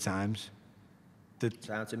year 3 times.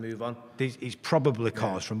 Time to move on. It's probably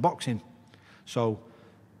caused from boxing. So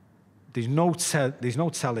there's no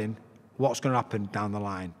telling what's going to happen down the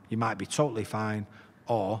line. You might be totally fine,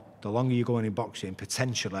 or the longer you go in boxing,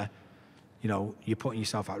 potentially, you know, you're putting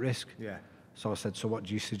yourself at risk. Yeah. So I said, so what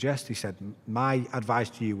do you suggest? He said, my advice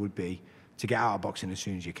to you would be to get out of boxing as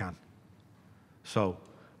soon as you can. So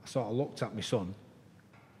I sort of looked at my son,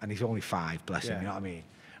 and he's only 5, bless him, you know what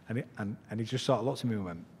I mean? And he just sort of looked at me and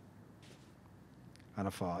went, and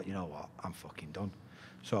I thought, you know what, I'm fucking done.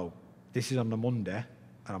 So this is on the Monday,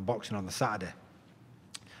 and I'm boxing on the Saturday.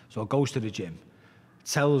 So I goes to the gym,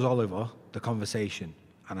 tells Oliver the conversation,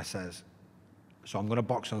 and I says, so I'm going to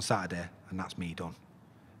box on Saturday, and that's me done.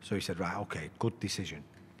 So he said, right, okay, good decision,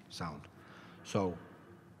 sound. So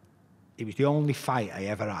it was the only fight I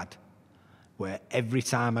ever had where every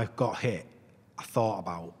time I got hit, I thought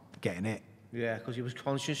about getting hit. Yeah, because he was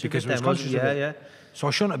conscious because of it. I was conscious of it. Yeah. So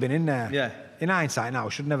I shouldn't have been in there. Yeah. In hindsight now, I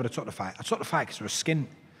should never have took the fight. I took the fight because I was skint,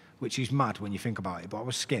 which is mad when you think about it, but I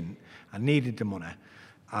was skint. I needed the money.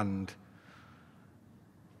 And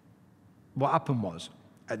what happened was,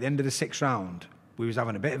 at the end of the 6th round, we was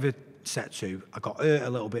having a bit of a set to. I got hurt a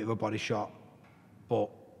little bit of a body shot, but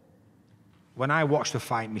when I watch the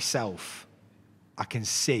fight myself, I can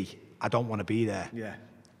see I don't want to be there. Yeah.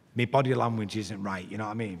 My body language isn't right, you know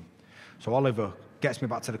what I mean? So Oliver gets me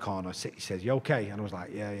back to the corner, he says, you okay? And I was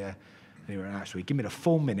like, yeah. And he went, right, so he gave me the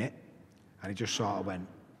full minute, and he just sort of went,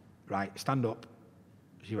 right, stand up.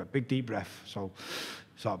 He went, big deep breath. So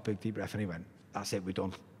sort of big deep breath, and he went, that's it, we're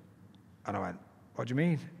done. And I went, what do you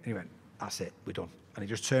mean? And he went, that's it, we're done. And he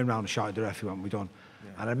just turned around and shouted at the ref, he went, we're done.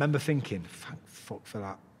 Yeah. And I remember thinking, thank fuck for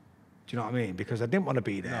that. Do you know what I mean? Because I didn't want to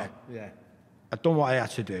be there. No. Yeah. I'd done what I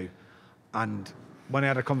had to do. And when I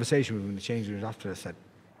had a conversation with him in the change rooms after, I said,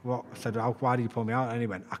 what? I said, why did you pull me out? And he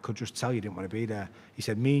went, I could just tell you didn't want to be there. He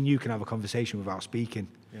said, me and you can have a conversation without speaking.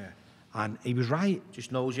 Yeah. And he was right.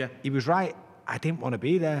 Just knows you. He was right. I didn't want to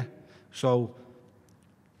be there. So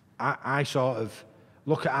I sort of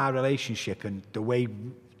look at our relationship and the way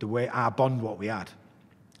our bond, what we had.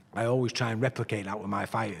 I always try and replicate that with my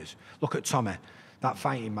fighters. Look at Tommy, that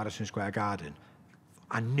fight in Madison Square Garden.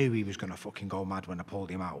 I knew he was going to fucking go mad when I pulled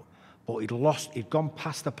him out. But he'd gone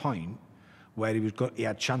past the point where he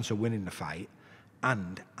had chance of winning the fight,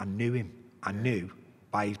 and I knew him. I knew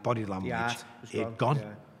by his body language he'd gone.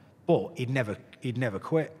 Yeah. But he'd never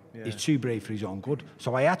quit. Yeah. He's too brave for his own good.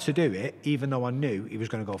 So I had to do it, even though I knew he was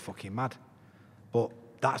going to go fucking mad. But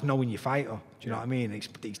that's knowing your fighter. Do you know what I mean?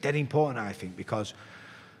 It's dead important, I think, because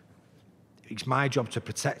it's my job to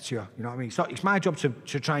protect you. You know what I mean? So it's my job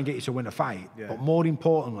to try and get you to win a fight. Yeah. But more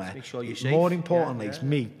importantly, make sure you're safe. It's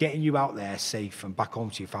me getting you out there safe and back home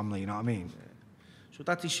to your family. You know what I mean? Yeah. So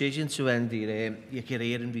that decision to end your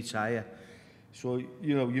career and retire. So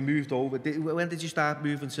you know you moved over. When did you start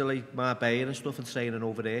moving to like Marbella and stuff and training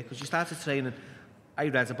over there? Because you started training. I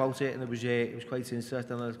read about it and it was quite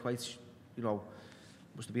interesting. And it was quite, you know,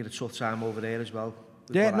 must have been a tough time over there as well.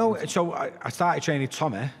 Yeah, no, so I started training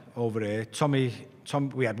Tommy over here. Tommy,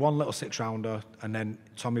 we had one little 6-rounder, and then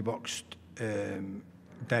Tommy boxed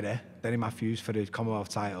Denny Matthews for the Commonwealth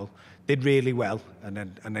title. Did really well, and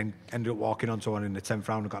then ended up walking onto one in the 10th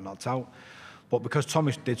round and got knocked out. But because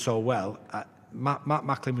Tommy did so well, Matt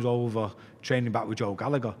Macklin was over training back with Joe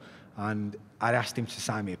Gallagher, and I asked him to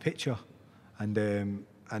sign me a picture.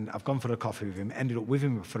 And I've gone for a coffee with him, ended up with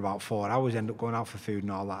him for about 4 hours, ended up going out for food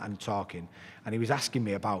and all that and talking. And he was asking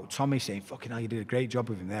me about Tommy, saying, fucking hell, you did a great job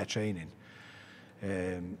with him there training.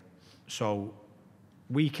 So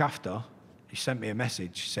week after, he sent me a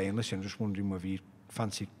message saying, listen, I'm just wondering whether you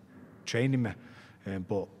fancy training me,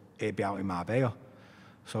 but it'd be out in Marbella.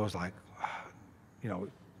 So I was like, you know,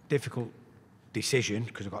 difficult decision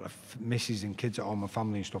because I've got the missus and kids at home and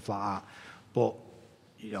family and stuff like that. But,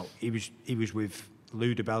 you know, he was with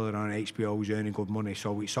Lou DeBella on HBO, was earning good money,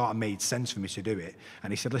 so it sort of made sense for me to do it.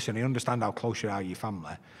 And he said, listen, I understand how close you are to your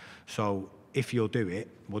family, so if you'll do it,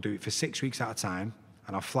 we'll do it for 6 weeks at a time,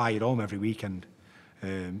 and I'll fly you home every weekend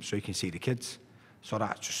so you can see the kids. So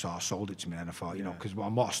that just sort of sold it to me, and I thought, you know, because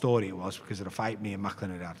what a story it was, because of the fight me and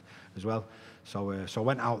Macklin had as well. So I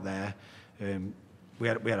went out there, we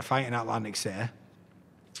had a fight in Atlantic City,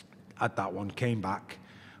 had that one, came back,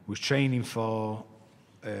 was training for...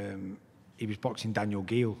 he was boxing Daniel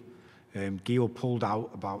Gill. Gill pulled out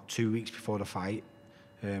about 2 weeks before the fight,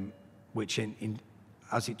 which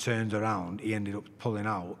as it turned around, he ended up pulling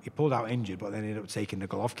out. He pulled out injured, but then ended up taking the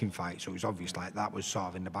Golovkin fight, so it was obvious like that was sort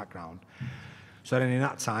of in the background. So then in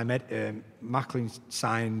that time, Macklin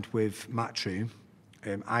signed with Matchroom.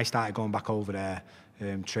 I started going back over there,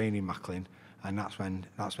 training Macklin, and that's when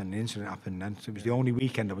the incident happened then. So it was the only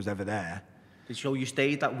weekend I was ever there. So you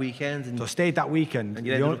stayed that weekend? So I stayed that weekend. And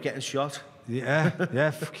you ended up getting shot? Yeah,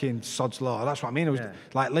 fucking sod's law. That's what I mean. It was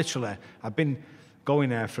like literally, going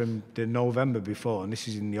there from the November before, and this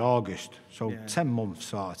is in the August, so 10 months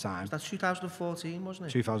sort of time. That's 2014, wasn't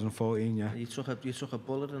it? 2014, yeah. And you took a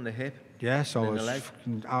bullet in the hip. Yeah, so and I in was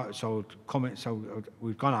the leg. out,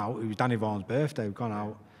 we'd gone out. It was Danny Vaughan's birthday. We'd gone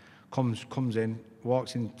out. Comes in,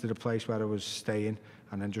 walks into the place where I was staying,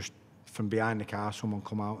 and then just from behind the car, someone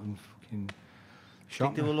come out and fucking shot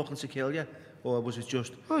Think they me. were looking to kill you, or was it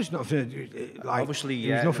just? Well, it's nothing. Like, Obviously,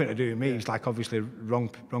 it was yeah. nothing to do with me. It's like obviously wrong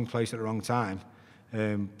place at the wrong time.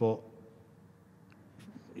 But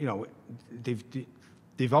you know,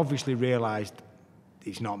 they've obviously realised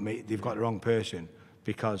it's not me. They've got the wrong person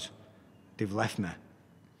because they've left me.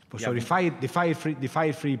 But so they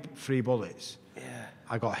fired three bullets. Yeah.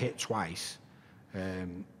 I got hit twice,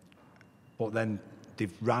 but then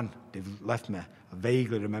they've left me. I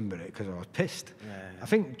vaguely remember it because I was pissed. Yeah. I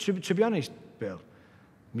think, to be honest, Bill,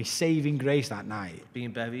 my saving grace that night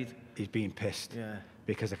Being buried. is being pissed. Yeah.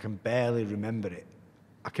 Because I can barely remember it.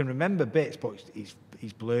 I can remember bits, but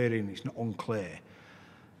it's blurry and it's not unclear.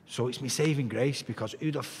 So it's my saving grace because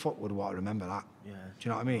who the fuck would want to remember that? Yeah. Do you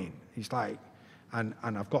know what I mean? It's like, and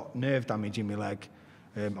I've got nerve damage in my leg.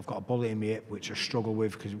 I've got a bullet in my hip, which I struggle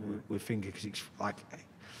with with finger, because it's like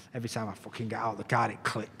every time I fucking get out of the car, it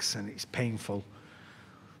clicks and it's painful.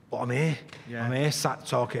 But I'm here. Yeah. I'm here, sat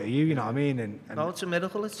talking to you. You know what I mean? And No, it's a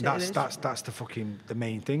miracle. That's the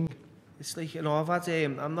main thing. It's like, you know, I've had,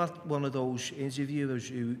 I'm not one of those interviewers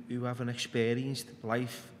who haven't experienced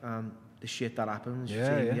life and the shit that happens.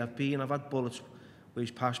 Yeah. I've had bullets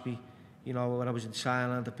which passed me, you know, when I was in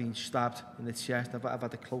Thailand, I've been stabbed in the chest, I've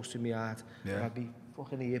had it close to my heart, Yeah. I've had me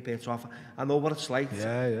fucking ear bits off. I know what it's like.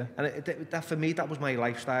 Yeah. And that for me, that was my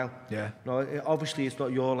lifestyle. Yeah. No, obviously it's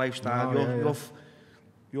not your lifestyle. No,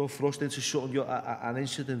 You're thrust into something, an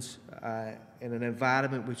incident in an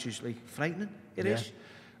environment which is like frightening. It is.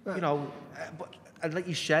 You know, but and like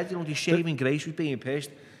you said, you know, the shaving grace was being pissed,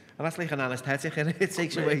 and that's like an anaesthetic, and it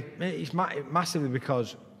takes away. Mate, it's massively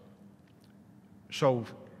because. So,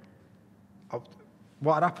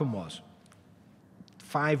 what had happened was,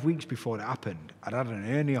 5 weeks before it happened, I'd had an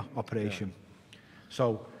hernia operation. Yeah.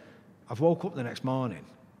 So, I've woke up the next morning,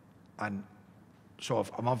 and so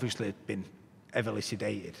I'm obviously been heavily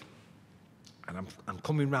sedated, and I'm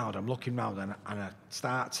coming round, I'm looking round, and I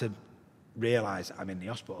start to realise I'm in the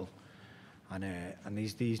hospital, and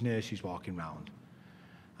these nurses walking round,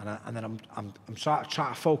 and then I'm trying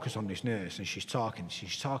to focus on this nurse, and she's talking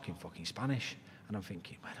fucking Spanish, and I'm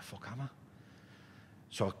thinking, where the fuck am I?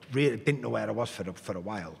 So I really didn't know where I was for a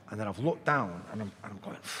while, and then I've looked down, and I'm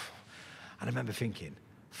going, phew. And I remember thinking,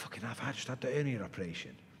 fucking, I just had the hernia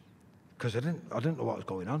operation, because I didn't know what was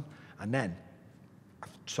going on, and then I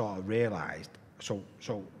sort of realised, so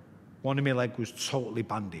one of my legs was totally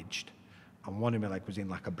bandaged, and one of my legs was in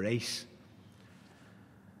like a brace.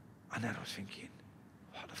 And then I was thinking,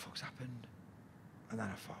 what the fuck's happened? And then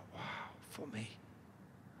I thought, wow, fuck me.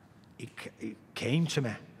 It came to me.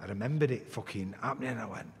 I remembered it fucking happening, and I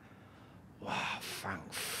went, wow,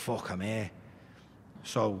 thank fuck I'm here.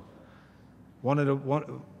 So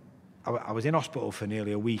I was in hospital for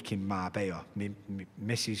nearly a week in Marbella. My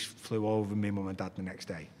missus flew over me mum and dad the next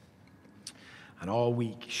day. And all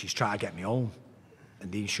week she's trying to get me home.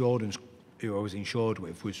 And the insurance who I was insured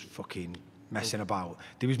with was fucking messing about.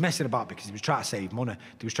 They was messing about because they was trying to save money.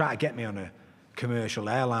 They was trying to get me on a commercial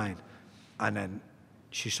airline. And then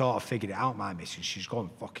she sort of figured it out, my missus. She's gone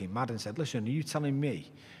fucking mad and said, listen, are you telling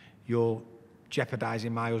me you're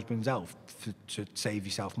jeopardising my husband's health to save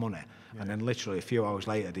yourself money? Yeah. And then literally a few hours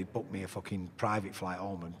later, they booked me a fucking private flight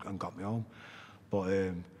home and got me home. But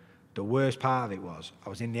the worst part of it was, I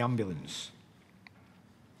was in the ambulance.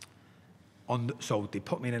 So they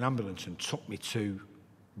put me in an ambulance and took me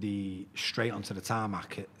straight onto the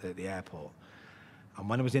tarmac at the airport. And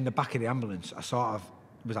when I was in the back of the ambulance, I sort of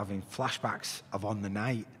was having flashbacks of on the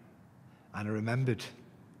night. And I remembered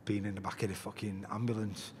being in the back of the fucking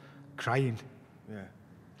ambulance, crying. Yeah.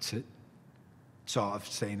 Sort of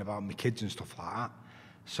saying about my kids and stuff like that.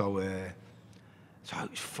 So it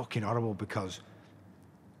was fucking horrible because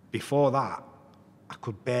before that, I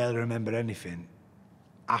could barely remember anything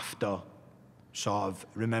after sort of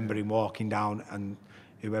remembering walking down and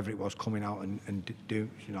whoever it was coming out and do,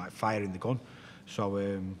 you know, like firing the gun. So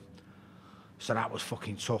that was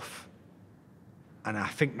fucking tough. And I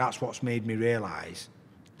think that's what's made me realise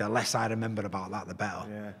the less I remember about that, the better.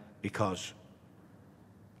 Yeah. Because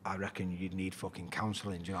I reckon you'd need fucking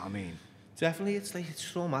counselling, do you know what I mean? Definitely,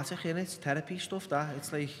 it's traumatic, innit? It's therapy stuff, that.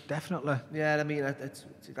 It's like... Definitely. Yeah, I mean,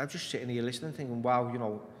 I'm just sitting here listening thinking, wow, you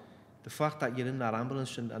know, the fact that you're in that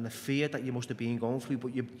ambulance and the fear that you must have been going through,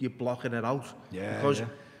 but you're blocking it out. Yeah, because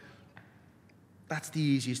that's the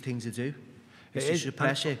easiest thing to do. It's to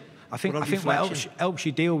suppress it. I think what helps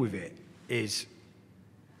you deal with it is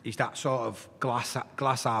that sort of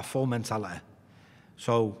glass half full mentality.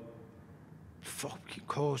 So, fucking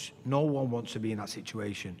course, no one wants to be in that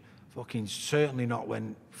situation. Fucking certainly not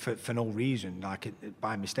when for no reason, like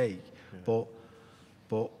by mistake. Yeah.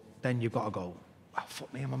 But then you've got to go, oh,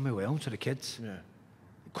 fuck me, I'm on my way home to the kids. Yeah.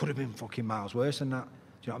 It could have been fucking miles worse than that.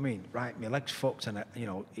 Do you know what I mean? Right, my leg's fucked, and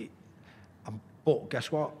but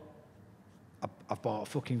guess what? I've bought a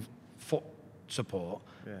fucking foot support,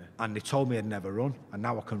 and they told me I'd never run, and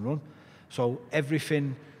now I can run. So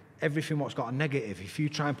everything what's got a negative, if you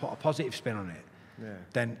try and put a positive spin on it,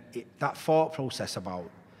 then that thought process about,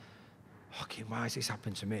 fucking, why has this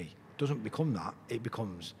happened to me? Doesn't become that. It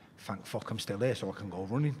becomes, thank fuck I'm still here so I can go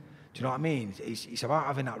running. Do you know what I mean? It's about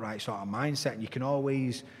having that right sort of mindset, and you can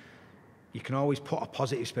always put a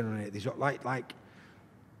positive spin on it. There's like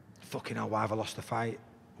fucking hell, why have I lost the fight?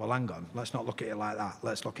 Well, hang on, let's not look at it like that.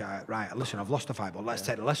 Let's look at it, right, listen, I've lost the fight, but let's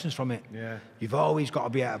take the lessons from it. Yeah. You've always got to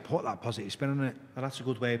be able to put that positive spin on it. And that's a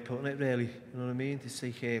good way of putting it, really. You know what I mean? It's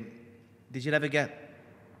like, did you ever get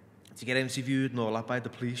interviewed and all that by the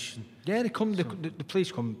police? Yeah, they come. The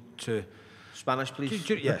police come to. Spanish police.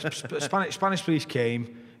 Yes, Spanish police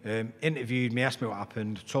came, interviewed me, asked me what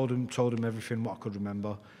happened, told them everything what I could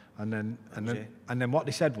remember, and then what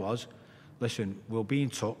they said was, listen, we'll be in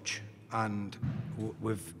touch, and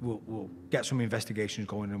we'll get some investigations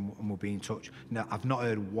going, and we'll be in touch. Now, I've not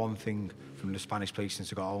heard one thing from the Spanish police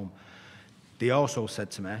since I got home. They also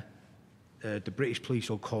said to me, the British police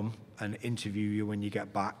will come and interview you when you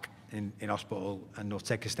get back in hospital, and they'll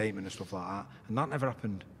take a statement and stuff like that. And that never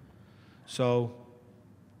happened. So,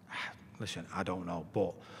 listen, I don't know,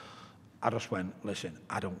 but I just went, listen,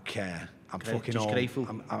 I don't care. I'm fucking home. Grateful.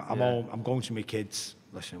 I'm home. I'm going to my kids.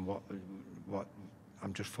 Listen, what?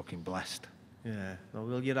 I'm just fucking blessed. Yeah. No,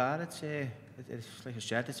 well, you are. It's like I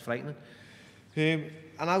said, it's frightening. And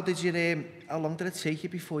how did you? How long did it take you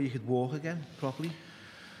before you could walk again properly?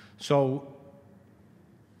 So,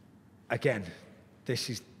 again, this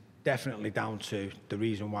is definitely down to the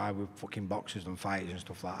reason why we're fucking boxers and fighters and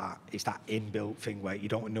stuff like that. It's that inbuilt thing where you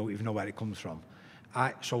don't even know where it comes from.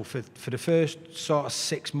 So for the first sort of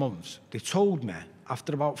 6 months, they told me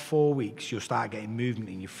after about 4 weeks you'll start getting movement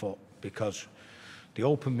in your foot, because they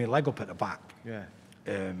opened my leg up at the back. Yeah.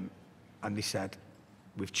 And they said,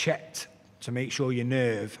 we've checked to make sure your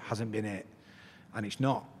nerve hasn't been hit, and it's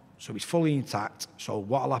not. So it's fully intact. So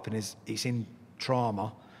what'll happen is it's in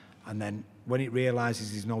trauma, and then when it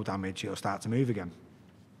realises there's no damage, it'll start to move again.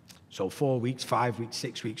 So 4 weeks, 5 weeks,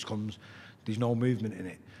 6 weeks comes, there's no movement in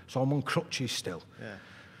it. So I'm on crutches still. Yeah.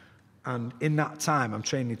 And in that time, I'm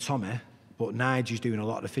training Tommy, but Nigel's doing a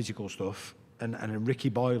lot of the physical stuff. And then Ricky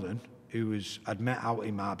Boylan, I'd met out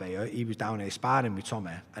in Marbella, he was down here sparring with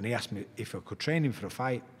Tommy, and he asked me if I could train him for a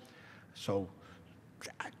fight. So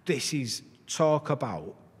this is talk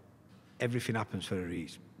about everything happens for a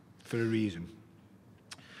reason.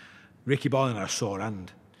 Ricky Boylan had a sore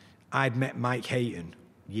hand. I'd met Mike Hayton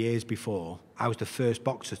years before. I was the first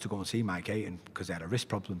boxer to go and see Mike Hayton because he had a wrist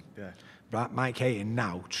problem. Yeah. But Mike Hayton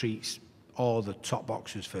now treats all the top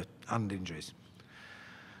boxers for hand injuries.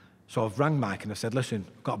 So I've rang Mike and I said, listen,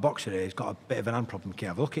 I've got a boxer here, he's got a bit of an hand problem, can you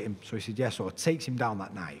have a look at him? So he said, yeah. So I takes him down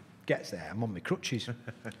that night, gets there, I'm on my crutches.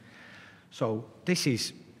 So I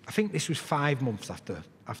think this was 5 months after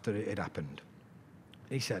it had happened.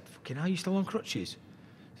 He said, fucking hell, you still on crutches?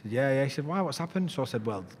 I said, yeah. He said, why, what's happened? So I said,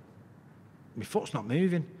 well, my foot's not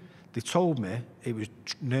moving. They told me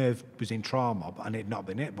nerve was in trauma and it had not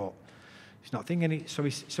been hit, but it's not thinking it. So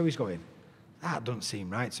he's going, that doesn't seem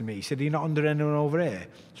right to me. He said, are you not under anyone over here?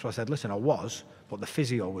 So I said, listen, I was, but the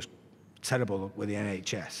physio was terrible with the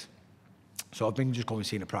NHS. So I've been just going and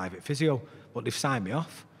seeing a private physio, but they've signed me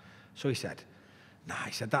off. So he said, nah,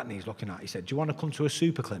 he said, that needs looking at. He said, do you want to come to a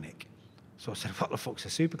super clinic? So I said, what the fuck's a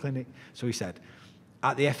super clinic? So he said,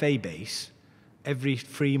 at the FA base, every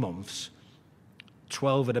 3 months,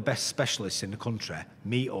 12 of the best specialists in the country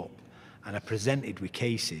meet up and are presented with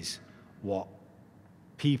cases what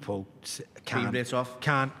people can't,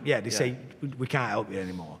 say, we can't help you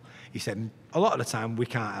anymore. He said, a lot of the time we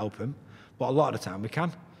can't help him, but a lot of the time we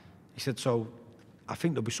can. He said, so I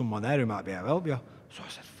think there'll be someone there who might be able to help you. So I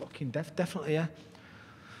said, fucking definitely, yeah.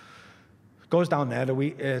 Goes down there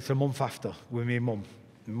it's a month after with me and Mum.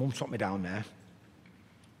 Mum took me down there,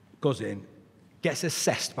 goes in, gets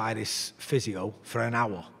assessed by this physio for an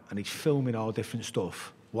hour, and he's filming all different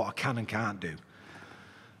stuff, what I can and can't do.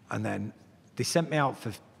 And then they sent me out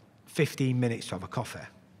for 15 minutes to have a coffee.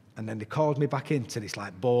 And then they called me back into this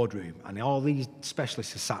like boardroom, and all these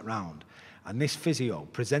specialists are sat round. And this physio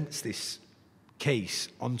presents this case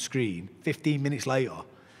on screen 15 minutes later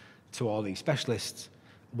to all these specialists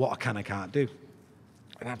what I can and can't do.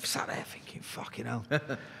 And I'm sat there thinking, fucking hell.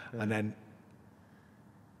 And then,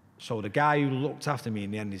 so the guy who looked after me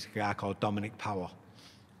in the end is a guy called Dominic Power.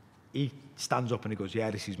 He stands up and he goes, yeah,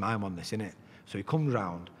 this is my one, this, innit? So he comes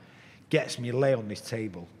round, gets me lay on this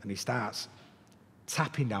table, and he starts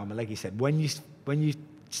tapping down my leg. He said, when you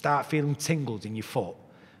start feeling tingles in your foot,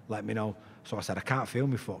 let me know. So I said, I can't feel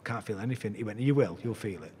my foot, can't feel anything. He went, you will, you'll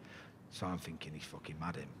feel it. So I'm thinking, he's fucking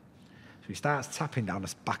mad, him. So he starts tapping down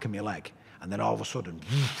the back of my leg, and then all of a sudden,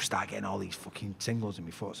 start getting all these fucking tingles in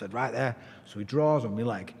my foot. I said, right there. So he draws on my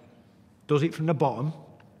leg, does it from the bottom,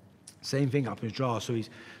 same thing happens, draws. So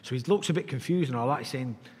he looks a bit confused and all that. He's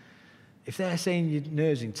saying, if they're saying your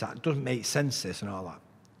nerve's intact, it doesn't make sense, this and all that.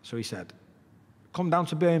 So he said, come down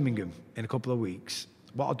to Birmingham in a couple of weeks.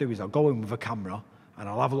 What I'll do is I'll go in with a camera and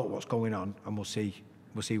I'll have a look what's going on, and we'll see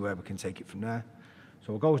where we can take it from there.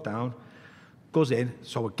 So it goes down, goes in,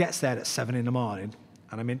 so it gets there at 7 in the morning,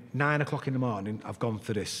 and I'm in 9 o'clock in the morning, I've gone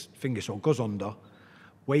for this finger, so it goes under,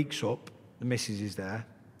 wakes up, the missus is there,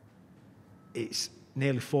 it's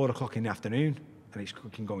nearly 4 o'clock in the afternoon, and it's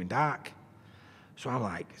fucking going dark. So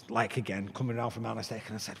I'm like again, coming around from Manchester,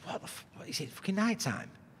 and I said, what is it, fucking night time?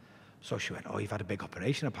 So she went, oh, you've had a big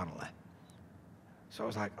operation apparently. So I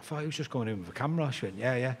was like, I thought he was just going in with a camera. She went,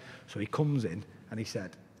 yeah, yeah. So he comes in and he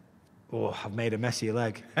said, oh, I've made a mess of your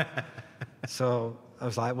leg. So I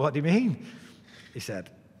was like, what do you mean? He said,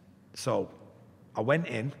 so I went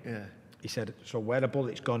in. Yeah. He said, so where the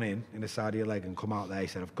bullet's gone in the side of your leg and come out there, he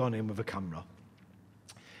said, I've gone in with a camera.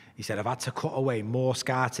 He said, I've had to cut away more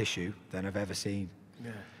scar tissue than I've ever seen.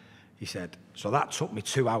 Yeah. He said, so that took me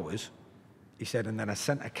 2 hours. He said, and then I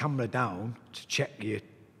sent a camera down to check your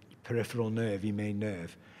peripheral nerve, your main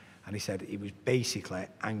nerve. And he said, it was basically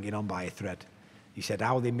hanging on by a thread. He said,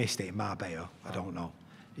 how they missed it in Marbella, I don't know.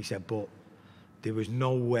 He said, but there was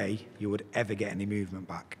no way you would ever get any movement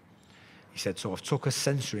back. He said, so I've took a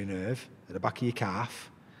sensory nerve at the back of your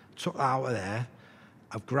calf, took that out of there,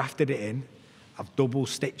 I've grafted it in, I've double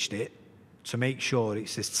stitched it to make sure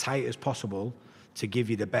it's as tight as possible to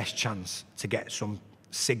give you the best chance to get some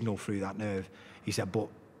signal through that nerve. He said, but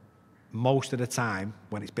most of the time,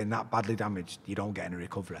 when it's been that badly damaged, you don't get any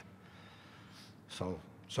recovery. So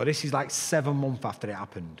this is like 7 months after it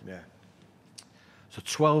happened. Yeah. So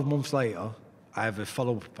 12 months later, I have a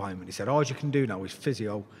follow-up appointment. He said, all you can do now is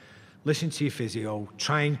physio, listen to your physio,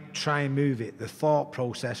 try and move it. The thought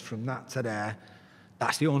process from that to there,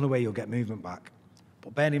 that's the only way you'll get movement back.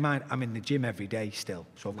 But bear in mind, I'm in the gym every day still.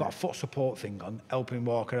 So I've got a foot support thing on, helping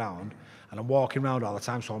walk around, and I'm walking around all the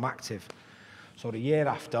time, so I'm active. So the year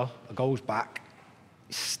after, I goes back,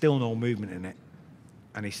 still no movement in it.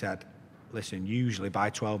 And he said, listen, usually by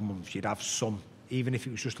 12 months, you'd have some, even if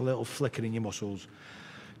it was just a little flicker in your muscles,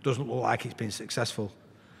 doesn't look like it's been successful.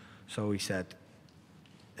 So he said,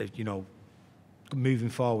 you know, moving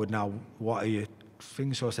forward now, what are your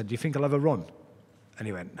things? So I said, do you think I'll ever run? And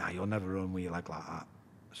he went, nah, you'll never run with your leg like that.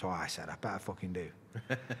 So I said, I better fucking do.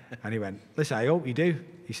 And he went, listen, I hope you do.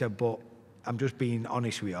 He said, but I'm just being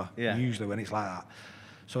honest with you, usually when it's like that.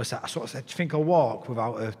 So I said, do you think I'll walk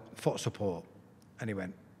without a foot support? And he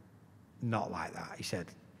went, not like that. He said,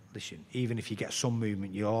 listen, even if you get some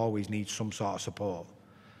movement, you always need some sort of support.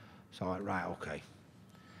 So I went, right, okay.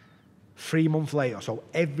 3 months later, so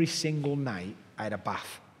every single night I had a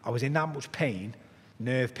bath. I was in that much pain.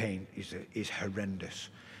 Nerve pain is horrendous.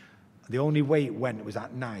 The only way it went was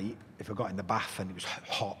at night if I got in the bath and it was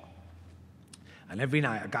hot. And every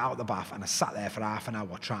night I got out of the bath and I sat there for half an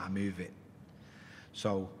hour trying to move it.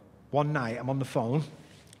 So one night I'm on the phone,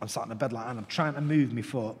 I'm sat in the bed like that and I'm trying to move my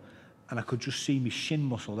foot and I could just see my shin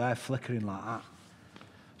muscle there flickering like that.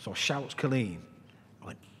 So I shouts Colleen. I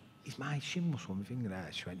went, is my shin muscle on my finger there?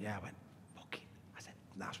 She went, yeah. I went, fucking. I said,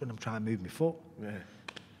 that's when I'm trying to move my foot. Yeah.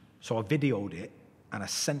 So I videoed it and I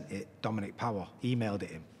sent it Dominic Power, emailed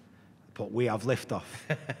it him. But we have lift off.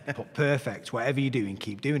 But perfect, whatever you're doing,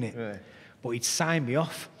 keep doing it. Right. But he'd signed me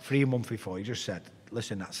off 3 months before. He just said,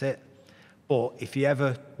 listen, that's it. But if you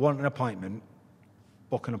ever want an appointment,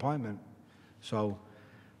 book an appointment. So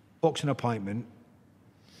booked an appointment.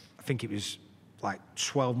 I think it was like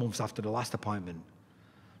 12 months after the last appointment.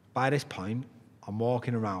 By this point, I'm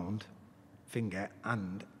walking around, finger,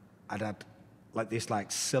 and I'd had like this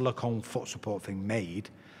like silicone foot support thing made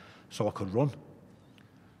so I could run.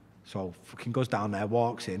 So fucking goes down there,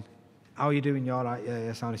 walks in. How are you doing? You all right? Yeah,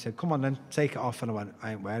 yeah. So he said, come on then, take it off. And I went,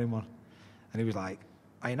 I ain't wearing one. And he was like,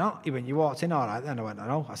 are you not? He went, you walked in all right then? I went, I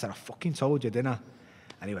know. I said, I fucking told you, didn't I?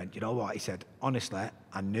 And he went, you know what? He said, honestly,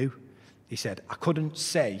 I knew. He said, I couldn't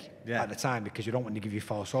say at the time because you don't want to give you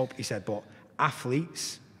false hope. He said, but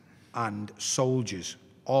athletes and soldiers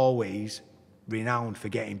always renowned for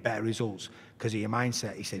getting better results because of your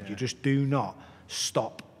mindset. He said, you just do not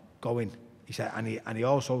stop going. He said, and he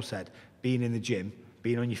also said, being in the gym,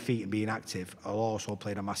 being on your feet and being active will also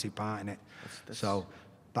played a massive part in it. So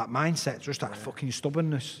that mindset, just that fucking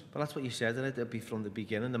stubbornness. But that's what you said, and it'd be from the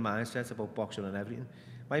beginning, the mindset about boxing and everything.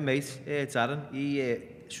 My mate, Darren, he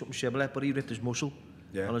something similar, but he ripped his muscle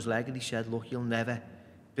on his leg, and he said, look, you'll never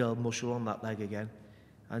build muscle on that leg again.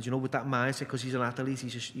 And you know, with that mindset, because he's an athlete,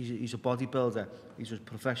 he's a bodybuilder, he's with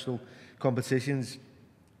professional competitions,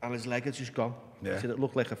 and his leg had just gone. He said it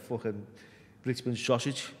looked like a fucking Richmond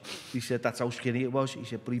sausage. He said that's how skinny it was. He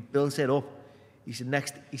said, but he built it up. He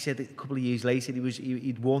said a couple of years later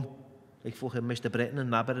he'd won, like fucking Mr. Britain and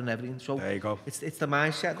Nabber and everything. So there you go. It's the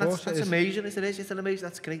mindset. That's amazing. It's an amazing.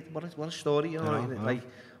 That's great. What a story, you know, like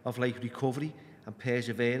of like recovery and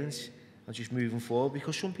perseverance and just moving forward.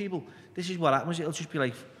 Because some people, this is what happens. It'll just be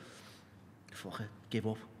like, fuck it, give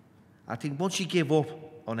up. I think once you give up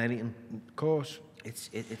on anything, of course, it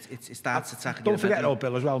starts attacking. Don't forget though,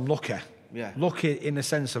 Bill, as well. I'm lucky. Yeah. Lucky in the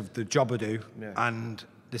sense of the job I do and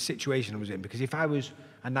the situation I was in. Because if I was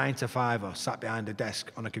a 9-to-5 sat behind a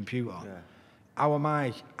desk on a computer, how am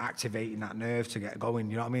I activating that nerve to get going?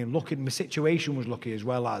 You know what I mean? Lucky, my situation was lucky as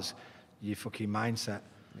well as your fucking mindset.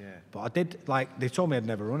 Yeah. But I did, like, they told me I'd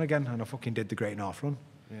never run again, and I fucking did the Great North Run.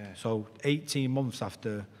 Yeah. So 18 months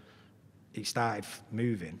after it started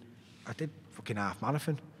moving, I did fucking half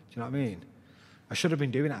marathon. Do you know what I mean? I should have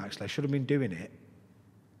been doing it, actually. I should have been doing it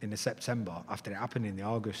in the September after it happened in the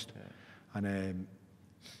August. Yeah. And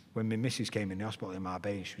when my missus came in the hospital in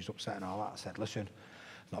Marbella, she was upset and all that, I said, listen,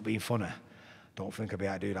 not being funny, don't think I'll be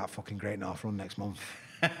able to do that fucking Great North Run next month.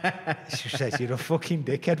 She says, you're a fucking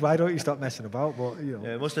dickhead, why don't you stop messing about? But, you know.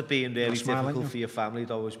 Yeah, it must have been really difficult for your family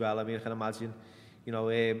though as well. I mean, I can imagine, you know,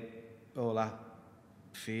 all that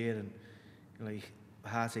fear and, like,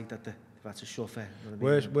 heartache that they've had to suffer. You know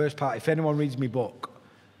what I mean? Worst part, if anyone reads my book,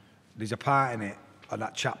 there's a part in it, on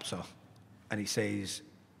that chapter, and it says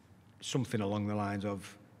something along the lines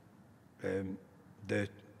of the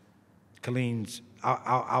Colleen's,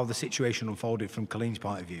 how the situation unfolded from Colleen's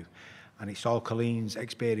point of view. And it's all Colleen's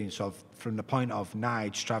experience of, from the point of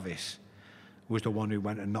Nige Travis was the one who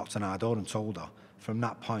went and knocked on our door and told her. From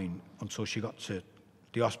that point until she got to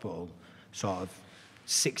the hospital, sort of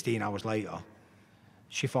 16 hours later,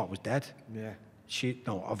 she thought was dead. Yeah.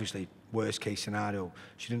 Obviously, worst case scenario,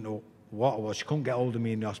 she didn't know what it was. She couldn't get hold of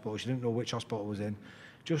me in the hospital. She didn't know which hospital I was in.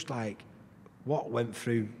 Just like what went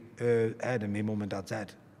through her head and my mum and dad's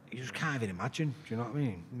head, you just can't even imagine. Do you know what I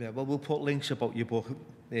mean? Yeah, well, we'll put links about your book.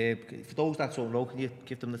 For those that don't know, can you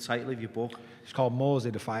give them the title of your book? It's called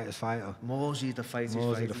Mosey the Fighter's Fighter. Mosey the Fighter's Fighter.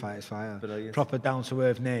 Mosey the Fighter's Fighter. Brilliant. Proper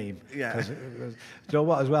down-to-earth name. Yeah. Do you know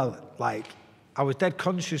what as well? Like, I was dead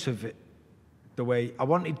conscious of it, the way I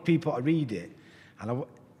wanted people to read it, and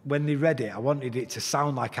when they read it, I wanted it to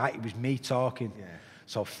sound like it was me talking. Yeah.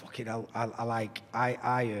 So fucking hell, I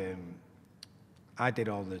did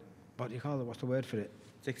all the, what do you call it? What's the word for it?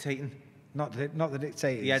 Dictating. Not the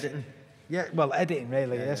dictating. The editing. Yeah, well, editing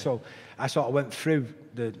really. Yeah. So I sort of went through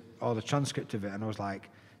all the transcript of it, and I was like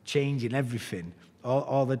changing everything,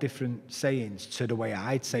 all the different sayings to the way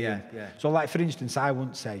I'd say them. Yeah. So, like for instance, I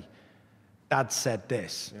wouldn't say, Dad said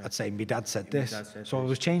this. Yeah. I'd say, my dad said this. So I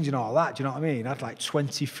was changing all that, do you know what I mean? I had like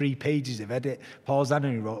 23 pages of edit. Paul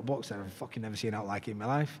Zannery wrote a book that I've fucking never seen out like it in my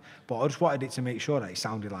life. But I just wanted it to make sure that it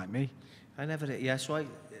sounded like me. I never did, yeah, so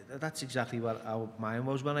that's exactly how mine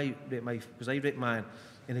was when I wrote because I wrote mine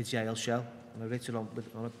in a jail cell. And I wrote it on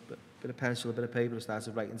a bit of pencil, a bit of paper, I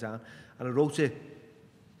started writing down. And I wrote it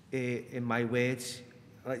in my words.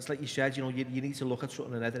 It's like you said, you know, you need to look at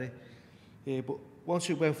something and edit it. But once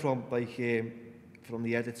it went from from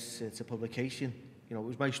the edits to publication, you know, it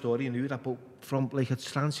was my story. I knew that, but from like a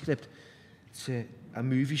transcript to a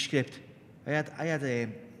movie script, I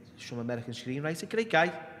had some American screenwriter,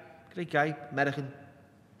 great guy, American,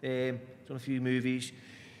 done a few movies.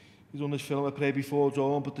 He's done this film I Pray Before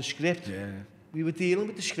Dawn, but the script, we were dealing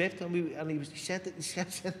with the script, and he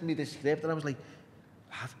kept sending me the script, and I was like,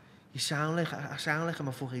 lad, I sound like I'm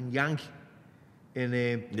a fucking Yank. In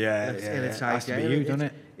a it has to be you, doesn't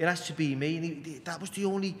it? It has to be me. And that was the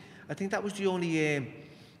only, I think that was the only,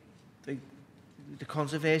 the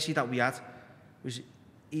controversy that we had was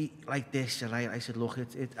like this. And I said, look,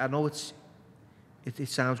 I know it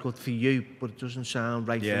sounds good for you, but it doesn't sound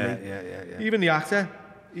right for me. Yeah. Even the actor,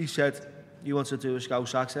 he said, he wants to do a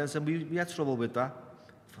Scouse accent, and we had trouble with that.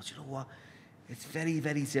 I thought, you know what? It's very,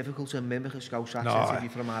 very difficult to mimic a Scouse accent if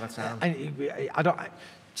you're from out of town.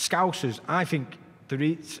 Scousers, I think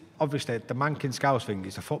obviously the Macklin Scouts thing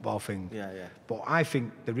is a football thing. Yeah, yeah. But I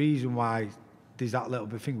think the reason why there's that little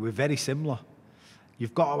bit thing, we're very similar.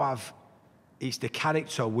 You've got to have, it's the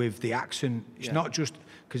character with the accent. It's not just,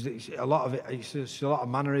 because it's a lot of it, it's a lot of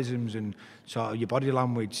mannerisms, and so your body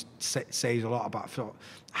language says a lot about,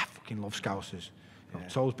 I fucking love Scousers.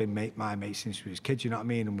 It's always been my mate since we was kids, you know what I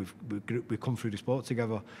mean? And we've come through the sport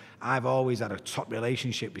together. I've always had a top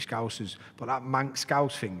relationship with Scousers, but that Manx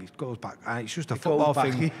Scouts thing, it goes back. And it's just a football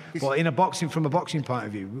thing. But from a boxing point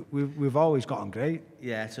of view, we've always got on great.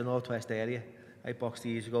 Yeah, it's a northwest area. I boxed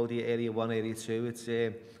years ago, the area 1, area 2. It's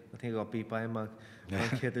I think I got beat by a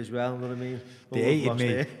kid as well, you know what I mean? They hated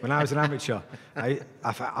me. When I was an amateur, I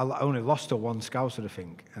only lost to one Scouser, I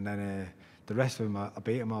think, and then the rest of them, I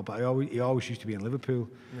beat them all. But he always used to be in Liverpool.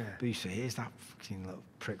 Yeah. But he used to say, here's that fucking little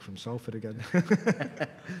prick from Salford again.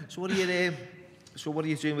 So what are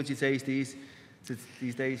you doing with your days these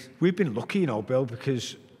days? We've been lucky, you know, Bill,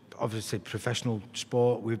 because obviously professional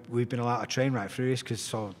sport, we've been allowed to train right through this,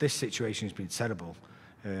 because this situation has been terrible.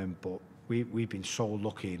 But we've been so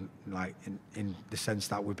lucky, in the sense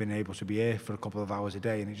that we've been able to be here for a couple of hours a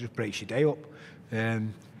day, and it just breaks your day up.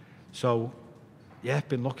 So, yeah,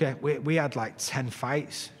 been lucky. We had like 10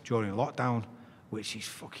 fights during lockdown, which is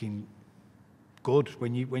fucking good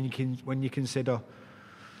when you consider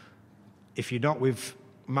if you're not with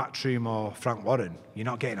Matchroom or Frank Warren, you're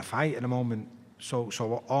not getting a fight at the moment. So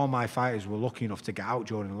all my fighters were lucky enough to get out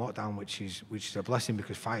during the lockdown, which is a blessing,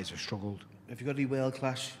 because fighters have struggled. Have you got any world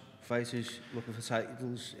class fighters looking for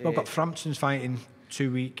titles? Well, I've got Frampton's fighting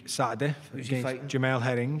 2 week Saturday against Jamal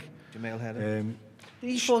Herring.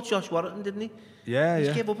 He fought Josh Warrington, didn't he? Yeah,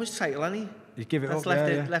 He's gave up his title, hasn't he? He's give it That's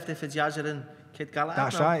up, left it for Jazza and Kid Gallagher.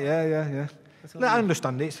 That's right, yeah. I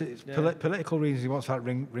understand it. It's political reasons he wants that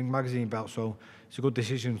Ring magazine belt, so it's a good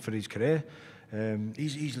decision for his career.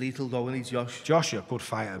 He's lethal though, isn't he, Josh? Josh, a good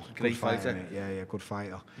fighter. Great fighter. Mate. Yeah, good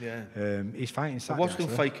fighter. Yeah. He's fighting Saturday. I watched him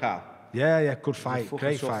fight Carl. Yeah, good fight.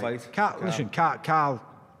 Great fight. Carl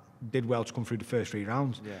did well to come through the first 3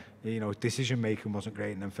 rounds. Yeah. You know, decision making wasn't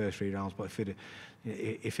great in them first 3 rounds, but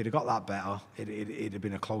if he'd have got that better, it'd have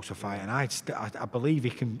been a closer fight. And I believe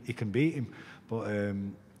he can beat him, but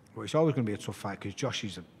it's always going to be a tough fight, because Josh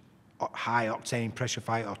is a high octane pressure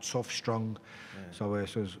fighter, tough, strong. So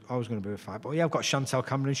it's always going to be a fight. But yeah, I've got Chantel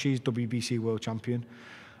Cameron. She's WBC world champion.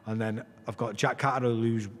 And then I've got Jack Catterall,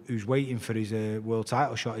 who's waiting for his world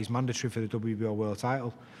title shot. He's mandatory for the WBO world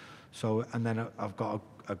title. So, and then I've got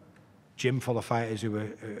a gym full of fighters who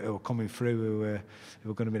are coming through, who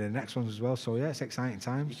are going to be the next ones as well. So yeah, it's exciting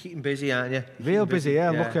times. You're keeping busy, aren't you? Real busy, yeah.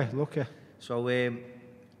 Lucky. So we're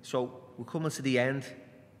coming to the end,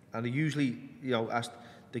 and I usually, ask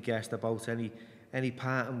the guest about any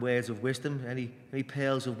parting words of wisdom, any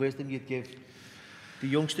pearls of wisdom you'd give the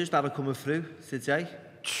youngsters that are coming through today.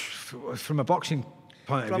 From a boxing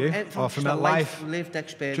point of view, or from a life lived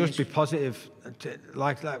experience, just be positive.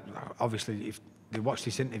 Like obviously, if they watch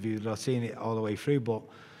this interview, they'll see it all the way through. But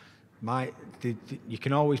you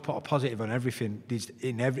can always put a positive on everything.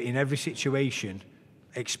 In every situation,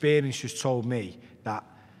 experience just told me that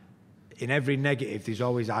in every negative, there's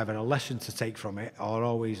always either a lesson to take from it, or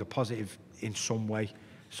always a positive in some way.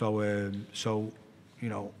 So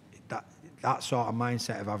that sort of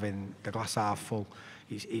mindset of having the glass half full.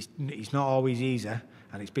 It's not always easy,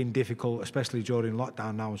 and it's been difficult, especially during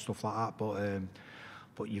lockdown now and stuff like that.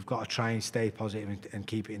 But you've got to try and stay positive and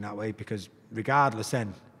keep it in that way, because regardless,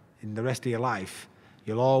 then in the rest of your life,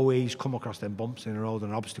 you'll always come across them bumps in the road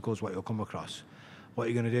and obstacles. What you'll come across, what are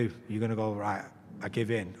you going to do? You're going to go, right, I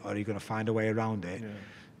give in, or are you going to find a way around it? Yeah.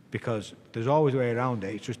 Because there's always a way around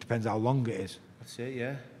it. It just depends how long it is. That's it,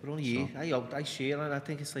 yeah. We're only here. I share, and I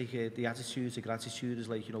think it's like the attitude, the gratitude is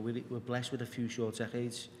like, we're blessed with a few short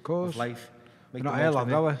decades of life. We're not here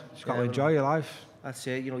long, are we? Just got to enjoy your life. That's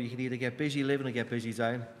it. You can either get busy living or get busy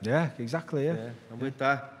dying. Yeah, exactly, yeah. And with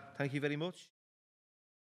that, thank you very much.